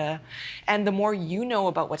Canada. And the more you know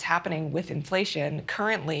about what's happening with inflation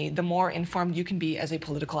currently, the more informed you can be as a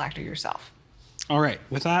political actor yourself. All right,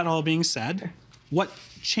 with that all being said, what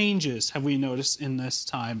changes have we noticed in this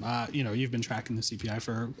time? You've been tracking the CPI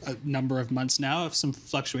for a number of months now. Some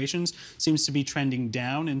fluctuations, seems to be trending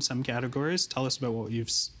down in some categories. Tell us about what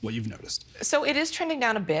you've noticed. So it is trending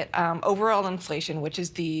down a bit. Overall inflation, which is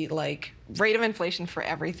the rate of inflation for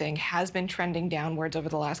everything, has been trending downwards over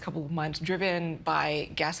the last couple of months, driven by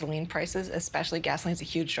gasoline prices. Especially gasoline is a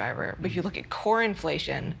huge driver. But if you look at core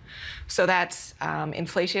inflation, so that's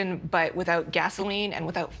inflation but without gasoline and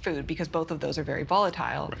without food, because both of those are very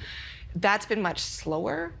volatile. That's been much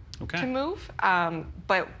slower to move,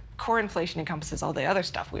 but core inflation encompasses all the other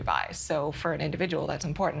stuff we buy. So for an individual, that's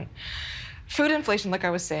important. Food inflation, like I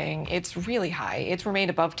was saying, it's really high. It's remained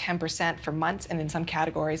above 10% for months, and in some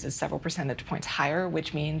categories is several percentage points higher,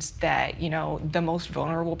 which means that, the most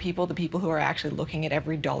vulnerable people, the people who are actually looking at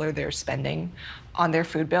every dollar they're spending on their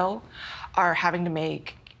food bill, are having to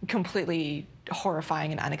make completely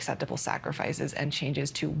horrifying and unacceptable sacrifices and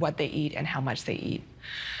changes to what they eat and how much they eat.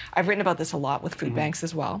 I've written about this a lot with food banks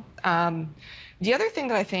as well. The other thing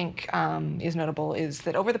that I think is notable is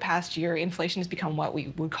that over the past year, inflation has become what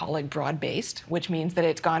we would call broad-based, which means that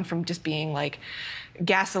it's gone from just being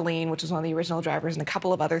gasoline, which was one of the original drivers, and a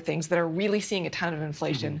couple of other things that are really seeing a ton of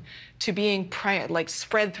inflation, to being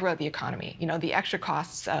spread throughout the economy. The extra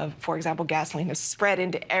costs of, for example, gasoline has spread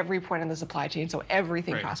into every point in the supply chain, so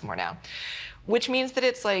everything costs more now. Which means that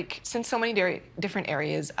it's since so many different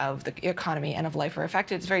areas of the economy and of life are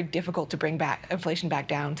affected, it's very difficult to bring inflation back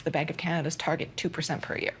down to the Bank of Canada's target 2%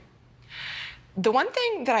 per year. The one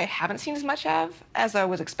thing that I haven't seen as much of as I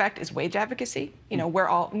would expect is wage advocacy,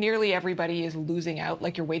 where nearly everybody is losing out,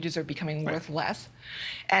 like your wages are becoming worth less.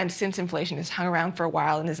 And since inflation has hung around for a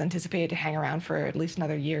while and is anticipated to hang around for at least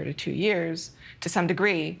another year to 2 years to some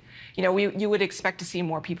degree, you would expect to see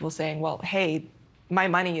more people saying, well, hey, my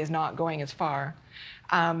money is not going as far.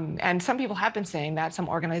 And some people have been saying that, some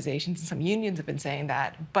organizations and some unions have been saying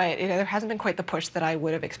that, but there hasn't been quite the push that I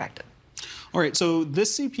would have expected. All right, so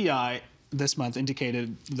this CPI this month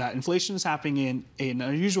indicated that inflation is happening in an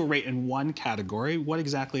unusual rate in one category. What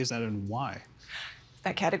exactly is that and why?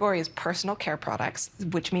 That category is personal care products,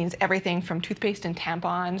 which means everything from toothpaste and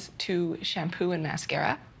tampons to shampoo and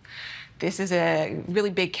mascara. This is a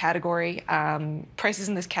really big category. Prices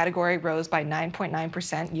in this category rose by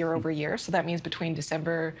 9.9% year over year. So that means between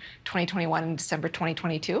December 2021 and December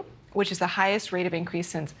 2022, which is the highest rate of increase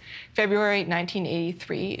since February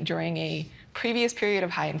 1983 during a previous period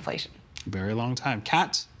of high inflation. Very long time.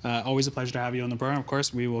 Kat, always a pleasure to have you on the program. Of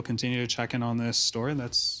course, we will continue to check in on this story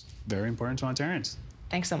that's very important to Ontarians.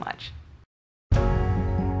 Thanks so much.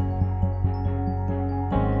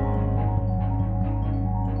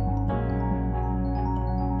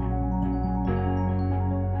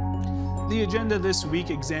 The agenda this week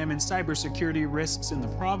examined cybersecurity risks in the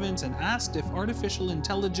province and asked if artificial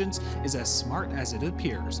intelligence is as smart as it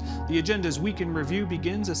appears. The agenda's week in review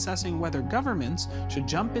begins assessing whether governments should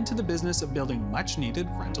jump into the business of building much-needed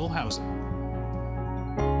rental housing.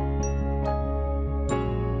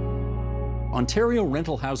 Ontario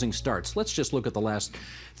rental housing starts. Let's just look at the last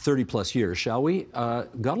 30 plus years, shall we?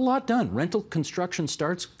 Got a lot done. Rental construction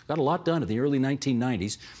starts got a lot done in the early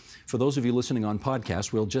 1990s. For those of you listening on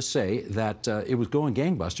podcast, we'll just say that it was going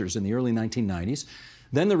gangbusters in the early 1990s.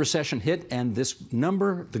 Then the recession hit, and this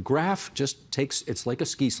number, the graph just takes, it's like a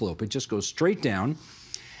ski slope. It just goes straight down.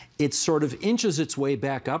 It sort of inches its way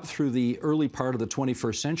back up through the early part of the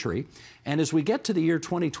 21st century. And as we get to the year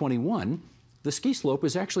 2021, the ski slope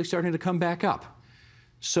is actually starting to come back up.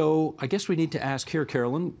 So I guess we need to ask here,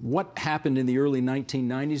 Carolyn, what happened in the early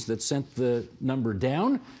 1990s that sent the number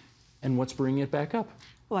down, and what's bringing it back up?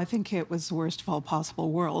 Well, I think it was the worst of all possible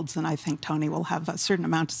worlds, and I think Tony will have a certain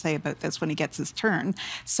amount to say about this when he gets his turn.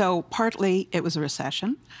 So partly it was a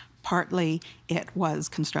recession, partly it was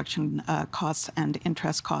construction costs and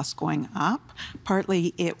interest costs going up,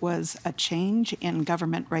 partly it was a change in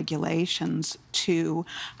government regulations to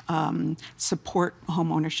support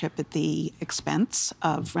home ownership at the expense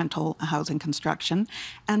of rental housing construction,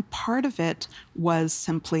 and part of it was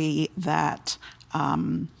simply that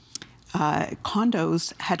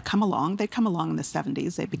condos had come along. They'd come along in the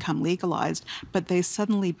 70s. They'd become legalized, but they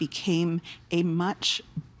suddenly became a much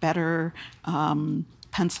better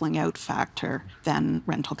penciling out factor than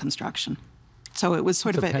rental construction. So it was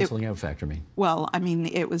sort of a penciling out factor mean? Well, I mean,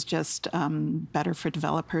 it was just better for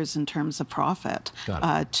developers in terms of profit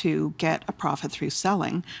to get a profit through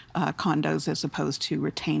selling condos as opposed to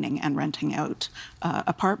retaining and renting out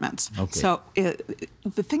apartments. Okay. So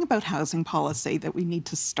the thing about housing policy that we need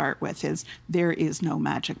to start with is there is no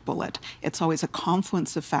magic bullet. It's always a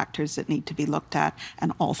confluence of factors that need to be looked at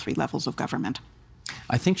and all three levels of government.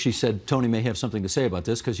 I think she said Tony may have something to say about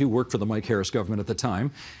this because you worked for the Mike Harris government at the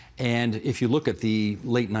time. And if you look at the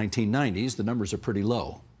late 1990s, the numbers are pretty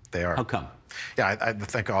low. They are. How come? Yeah, I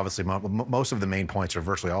think obviously most of the main points, or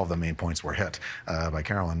virtually all of the main points, were hit by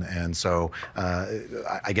Carolyn. And so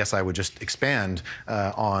I guess I would just expand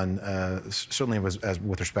on, certainly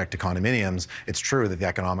with respect to condominiums, it's true that the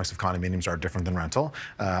economics of condominiums are different than rental.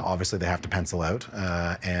 Obviously, they have to pencil out.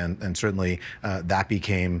 And certainly that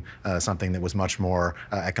became something that was much more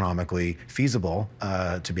economically feasible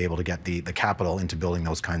to be able to get the capital into building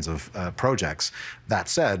those kinds of projects. That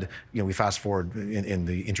said, we fast forward in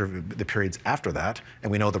the periods after that,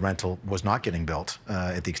 and we know the rental was not getting built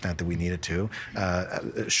at the extent that we needed to,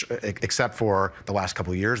 except for the last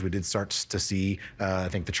couple of years. We did start to see, I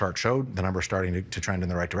think the chart showed, the numbers starting to trend in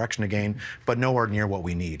the right direction again, but nowhere near what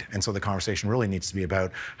we need. And so the conversation really needs to be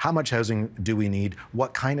about how much housing do we need,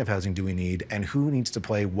 what kind of housing do we need, and who needs to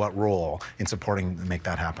play what role in supporting to make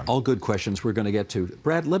that happen. All good questions we're going to get to.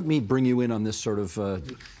 Brad, let me bring you in on this sort of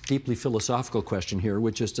deeply philosophical question here,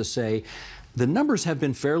 which is to say, the numbers have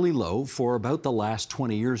been fairly low for about the last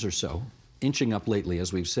 20 years or so, inching up lately,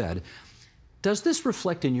 as we've said. Does this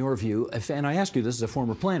reflect, in your view, and I ask you this as a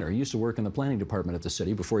former planner, you used to work in the planning department at the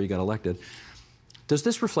city before you got elected, does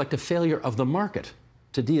this reflect a failure of the market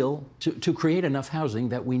to create enough housing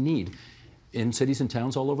that we need in cities and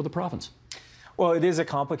towns all over the province? Well, it is a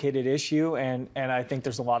complicated issue, and I think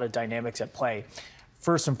there's a lot of dynamics at play.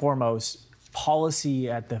 First and foremost, policy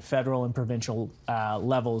at the federal and provincial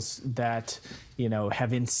levels that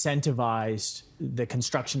have incentivized the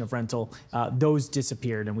construction of rental, those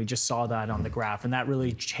disappeared, and we just saw that on the graph, and that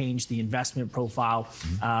really changed the investment profile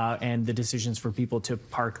and the decisions for people to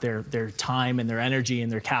park their time and their energy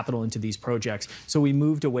and their capital into these projects. So we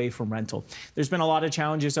moved away from rental. There's been a lot of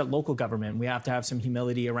challenges at local government. We have to have some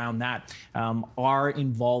humility around that. Our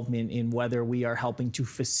involvement in whether we are helping to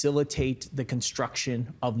facilitate the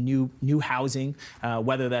construction of new housing,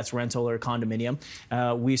 whether that's rental or condominium,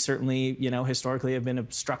 we certainly, historically have been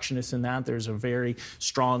obstructionists in that. There's a very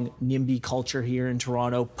strong NIMBY culture here in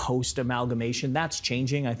Toronto post-amalgamation. That's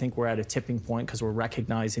changing. I think we're at a tipping point because we're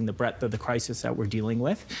recognizing the breadth of the crisis that we're dealing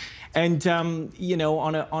with. And,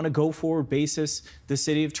 on a go-forward basis, the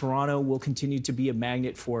City of Toronto will continue to be a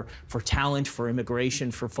magnet for talent, for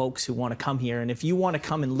immigration, for folks who want to come here. And if you want to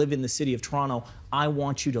come and live in the City of Toronto, I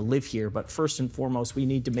want you to live here. But first and foremost, we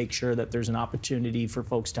need to make sure that there's an opportunity for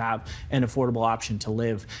folks to have an affordable option to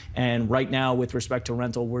live. And right now, with respect to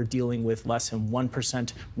rental, we're dealing with less than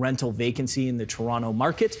 1% rental vacancy in the Toronto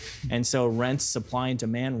market. And so rents, supply and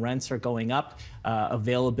demand, rents are going up.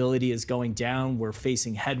 Availability is going down. We're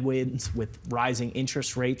facing headwinds with rising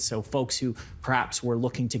interest rates. So folks who perhaps were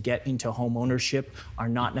looking to get into home ownership are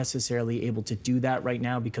not necessarily able to do that right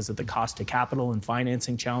now because of the cost of capital and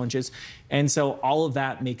financing challenges. And so all of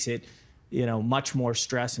that makes it, much more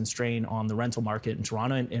stress and strain on the rental market in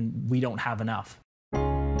Toronto, and we don't have enough.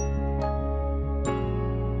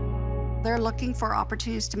 They're looking for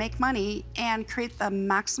opportunities to make money and create the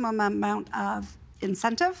maximum amount of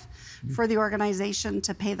incentive for the organization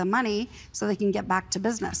to pay the money so they can get back to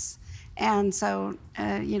business. And so,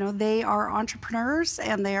 they are entrepreneurs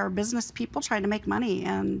and they are business people trying to make money,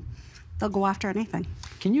 and they'll go after anything.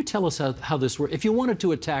 Can you tell us how this works? If you wanted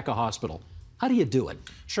to attack a hospital, how do you do it?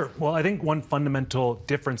 Sure. Well, I think one fundamental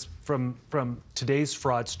difference from today's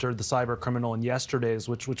fraudster, the cyber criminal, and yesterday's,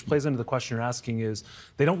 which plays into the question you're asking, is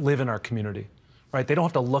they don't live in our community, right? They don't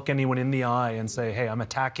have to look anyone in the eye and say, hey, I'm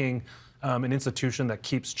attacking an institution that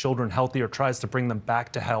keeps children healthy or tries to bring them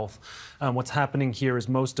back to health. What's happening here is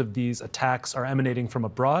most of these attacks are emanating from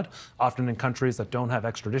abroad, often in countries that don't have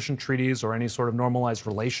extradition treaties or any sort of normalized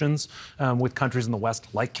relations with countries in the West,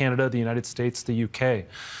 like Canada, the United States, the UK.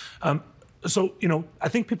 So, I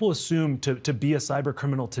think people assume to be a cyber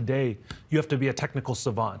criminal today, you have to be a technical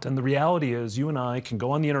savant. And the reality is you and I can go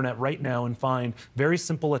on the internet right now and find very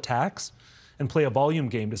simple attacks and play a volume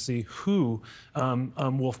game to see who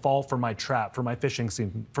will fall for my trap, for my phishing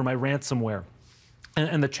scheme, for my ransomware.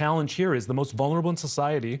 And the challenge here is the most vulnerable in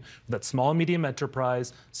society, that small and medium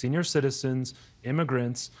enterprise, senior citizens,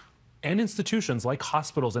 immigrants, and institutions like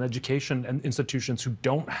hospitals and education and institutions who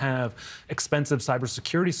don't have expensive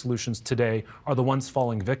cybersecurity solutions today are the ones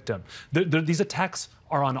falling victim. These attacks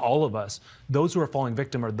are on all of us. Those who are falling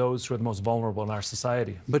victim are those who are the most vulnerable in our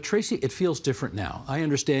society. But Tracy, it feels different now. I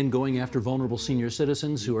understand going after vulnerable senior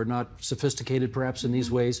citizens who are not sophisticated perhaps in these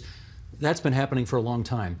ways. That's been happening for a long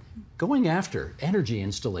time. Going after energy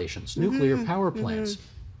installations, nuclear power plants,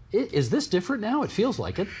 is this different now? It feels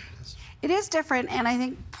like it. It is different, and I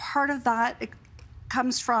think part of that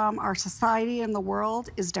comes from our society and the world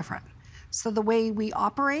is different. So the way we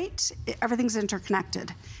operate, everything's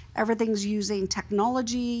interconnected. Everything's using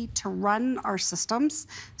technology to run our systems.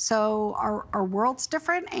 So our world's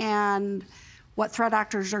different, and what threat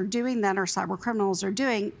actors are doing then, or cyber criminals are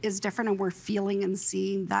doing, is different, and we're feeling and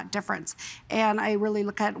seeing that difference. And I really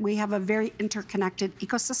look at, we have a very interconnected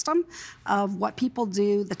ecosystem of what people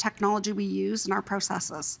do, the technology we use, and our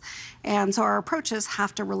processes. And so our approaches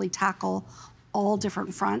have to really tackle all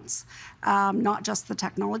different fronts, not just the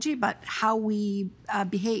technology, but how we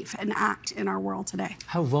behave and act in our world today.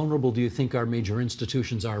 How vulnerable do you think our major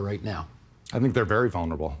institutions are right now? I think they're very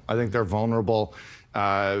vulnerable. I think they're vulnerable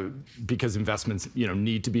because investments,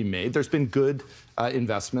 need to be made. There's been good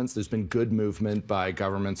investments. There's been good movement by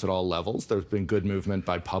governments at all levels. There's been good movement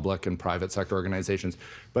by public and private sector organizations,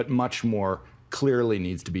 but much more clearly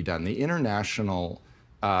needs to be done. The international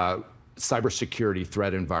cybersecurity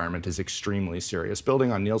threat environment is extremely serious.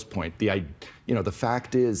 Building on Neil's point, the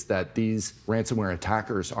fact is that these ransomware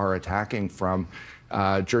attackers are attacking from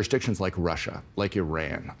jurisdictions like Russia, like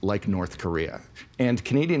Iran, like North Korea. And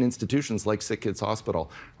Canadian institutions like Sick Kids Hospital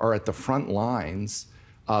are at the front lines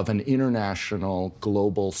of an international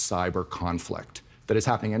global cyber conflict that is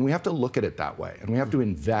happening. And we have to look at it that way. And we have to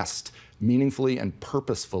invest meaningfully and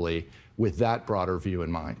purposefully with that broader view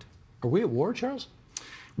in mind. Are we at war, Charles?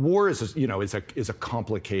 War is a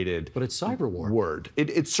complicated, but it's cyber war. Word.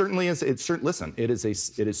 It certainly is. Listen, it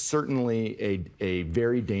is certainly a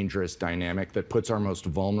very dangerous dynamic that puts our most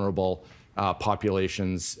vulnerable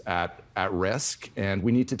populations at risk, and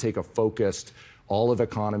we need to take a focused, all of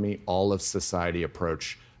economy, all of society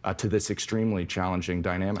approach to this extremely challenging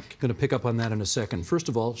dynamic. Going to pick up on that in a second. First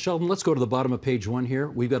of all, Sheldon, let's go to the bottom of page 1 here.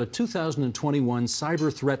 We've got a 2021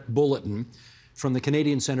 cyber threat bulletin from the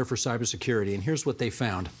Canadian Centre for Cybersecurity, and here's what they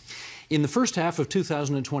found. In the first half of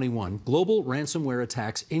 2021, global ransomware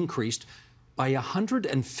attacks increased by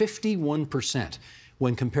 151%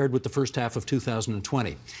 when compared with the first half of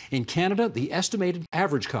 2020. In Canada, the estimated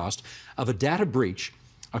average cost of a data breach,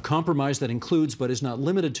 a compromise that includes but is not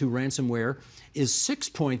limited to ransomware, is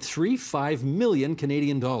 6.35 million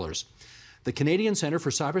Canadian dollars. The Canadian Centre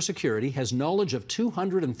for Cybersecurity has knowledge of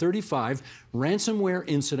 235 ransomware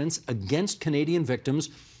incidents against Canadian victims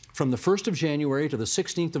from the 1st of January to the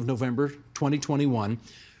 16th of November 2021.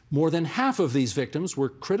 More than half of these victims were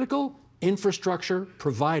critical infrastructure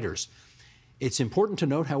providers. It's important to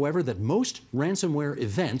note, however, that most ransomware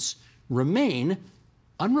events remain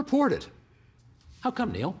unreported. How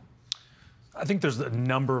come, Neil? I think there's a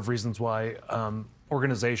number of reasons why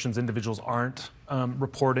organizations, individuals aren't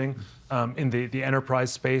reporting. In the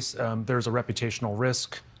enterprise space, there's a reputational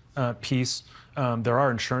risk piece. There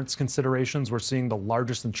are insurance considerations. We're seeing the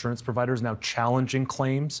largest insurance providers now challenging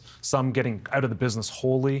claims, some getting out of the business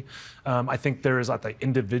wholly. I think there is at the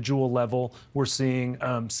individual level, we're seeing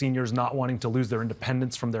seniors not wanting to lose their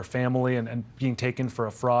independence from their family and being taken for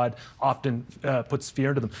a fraud often puts fear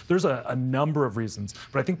into them. There's a number of reasons,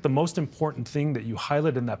 but I think the most important thing that you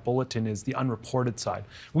highlight in that bulletin is the unreported side.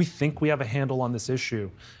 We think we have a handle on this issue,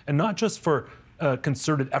 and not just for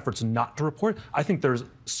concerted efforts not to report. I think there's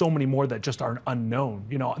so many more that just are unknown.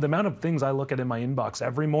 You know, the amount of things I look at in my inbox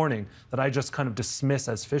every morning that I just kind of dismiss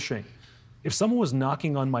as phishing. If someone was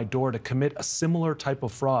knocking on my door to commit a similar type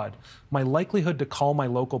of fraud, my likelihood to call my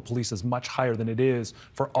local police is much higher than it is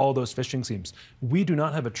for all those phishing schemes. We do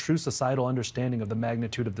not have a true societal understanding of the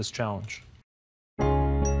magnitude of this challenge.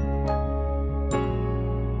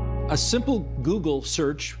 A simple Google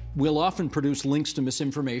search will often produce links to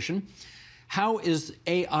misinformation. How is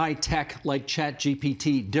AI tech like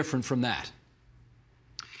ChatGPT different from that?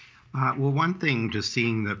 Well, one thing, just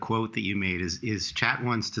seeing the quote that you made, is Chat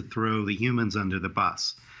wants to throw the humans under the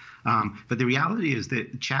bus. But the reality is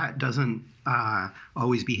that Chat doesn't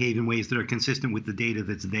always behave in ways that are consistent with the data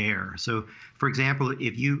that's there. So, for example,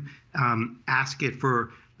 if you ask it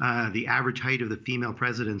for the average height of the female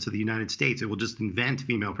presidents of the United States, it will just invent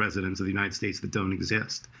female presidents of the United States that don't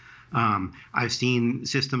exist. I've seen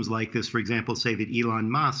systems like this, for example, say that Elon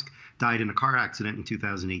Musk died in a car accident in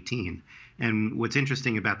 2018. And what's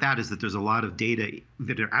interesting about that is that there's a lot of data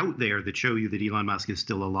that are out there that show you that Elon Musk is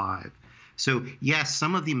still alive. So yes,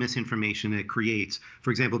 some of the misinformation it creates, for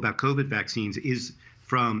example, about COVID vaccines, is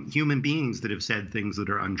from human beings that have said things that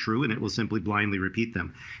are untrue, and it will simply blindly repeat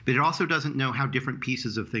them. But it also doesn't know how different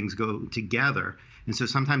pieces of things go together. And so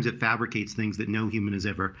sometimes it fabricates things that no human has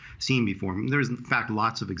ever seen before. There's, in fact,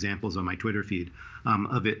 lots of examples on my Twitter feed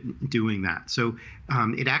of it doing that. So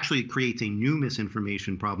it actually creates a new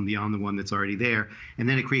misinformation problem beyond the one that's already there. And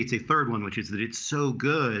then it creates a third one, which is that it's so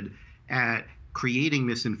good at creating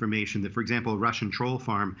misinformation that, for example, a Russian troll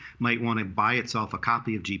farm might want to buy itself a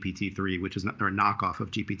copy of GPT-3, which is not, or a knockoff of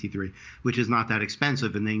GPT-3, which is not that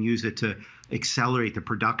expensive, and then use it to accelerate the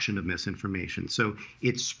production of misinformation. So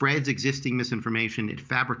it spreads existing misinformation, it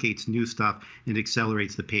fabricates new stuff, and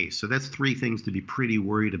accelerates the pace. So that's three things to be pretty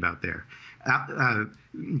worried about there.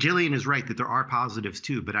 Jillian is right that there are positives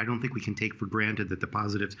too, but I don't think we can take for granted that the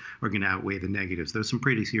positives are going to outweigh the negatives. There's some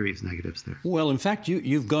pretty serious negatives there. Well, in fact,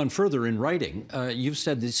 you've gone further in writing. You've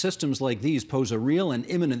said that systems like these pose a real and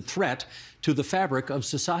imminent threat to the fabric of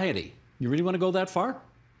society. You really want to go that far?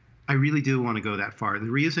 I really do want to go that far. The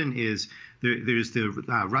reason is there's the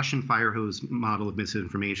Russian fire hose model of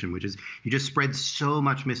misinformation, which is you just spread so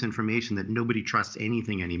much misinformation that nobody trusts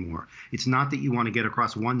anything anymore. It's not that you want to get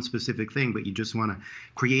across one specific thing, but you just want to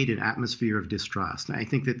create an atmosphere of distrust. And I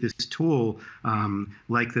think that this tool,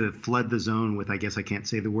 like the flood the zone with, I guess I can't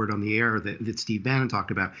say the word on the air, that Steve Bannon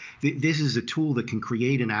talked about, this is a tool that can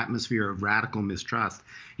create an atmosphere of radical mistrust.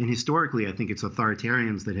 And historically, I think it's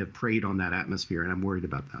authoritarians that have preyed on that atmosphere, and I'm worried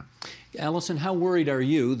about that. Allison, how worried are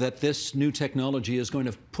you that this new technology is going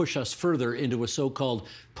to push us further into a so-called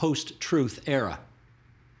post-truth era?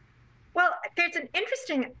 Well, there's an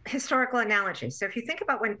interesting historical analogy. So if you think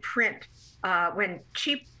about when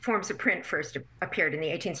cheap forms of print first appeared in the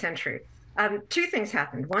 18th century, two things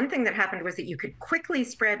happened. One thing that happened was that you could quickly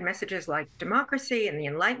spread messages like democracy and the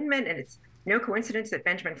Enlightenment, and it's no coincidence that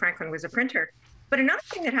Benjamin Franklin was a printer. But another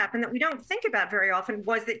thing that happened that we don't think about very often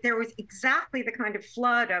was that there was exactly the kind of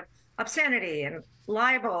flood of obscenity and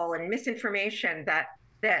libel and misinformation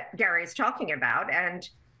that Gary is talking about. And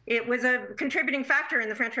It was a contributing factor in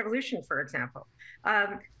the French Revolution, for example.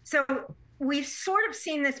 So we've sort of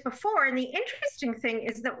seen this before. And the interesting thing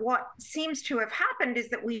is that what seems to have happened is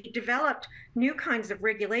that we developed new kinds of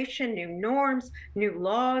regulation, new norms, new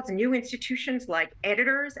laws, new institutions like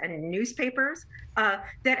editors and newspapers that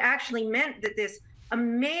actually meant that this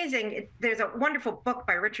amazing, there's a wonderful book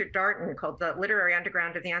by Richard Darton called The Literary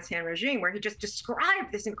Underground of the Ancien Regime, where he just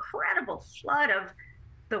described this incredible flood of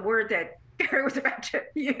the word that Gary was about to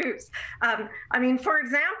use. I mean, for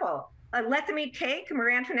example, let them eat cake,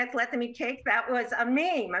 Marie Antoinette's let them eat cake, that was a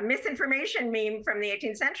meme, a misinformation meme from the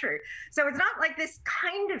 18th century. So it's not like this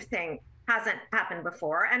kind of thing hasn't happened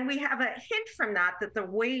before. And we have a hint from that the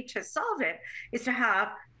way to solve it is to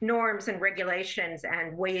have norms and regulations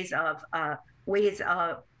and ways of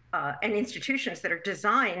and institutions that are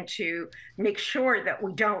designed to make sure that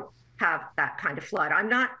we don't have that kind of flood. I'm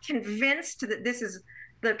not convinced that this is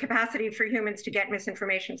the capacity for humans to get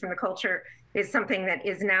misinformation from the culture is something that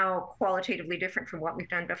is now qualitatively different from what we've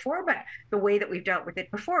done before, but the way that we've dealt with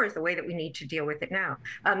it before is the way that we need to deal with it now.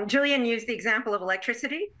 Julian used the example of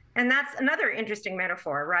electricity, and that's another interesting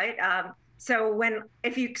metaphor, right? So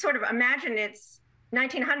if you sort of imagine it's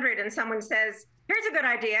 1900 and someone says, here's a good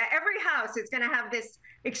idea, every house is going to have this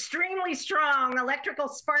extremely strong electrical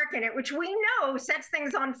spark in it, which we know sets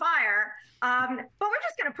things on fire, but we're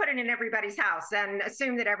just going to put it in everybody's house and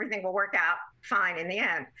assume that everything will work out fine in the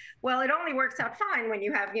end. Well, it only works out fine when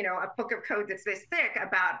you have, a book of code that's this thick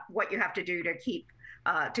about what you have to do to keep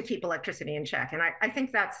electricity in check. And I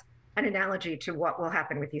think that's an analogy to what will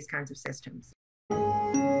happen with these kinds of systems.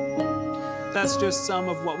 That's just some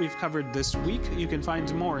of what we've covered this week. You can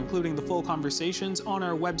find more, including the full conversations, on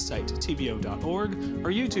our website, tvo.org,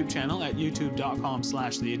 our YouTube channel at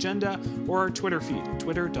youtube.com/theagenda, or our Twitter feed,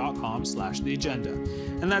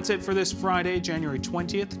 twitter.com/theagenda. And that's it for this Friday, January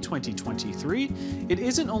 20th, 2023. It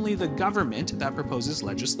isn't only the government that proposes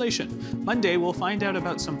legislation. Monday, we'll find out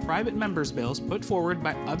about some private members' bills put forward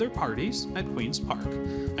by other parties at Queen's Park.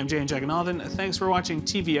 I'm Jay Jaganathan. Thanks for watching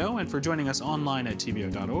TVO and for joining us online at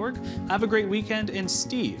tvo.org. Have a great weekend, and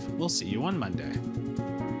Steve, we'll see you on Monday.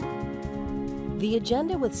 The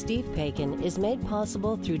Agenda with Steve Paikin is made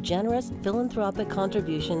possible through generous philanthropic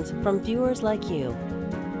contributions from viewers like you.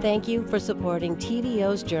 Thank you for supporting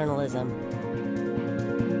TVO's journalism.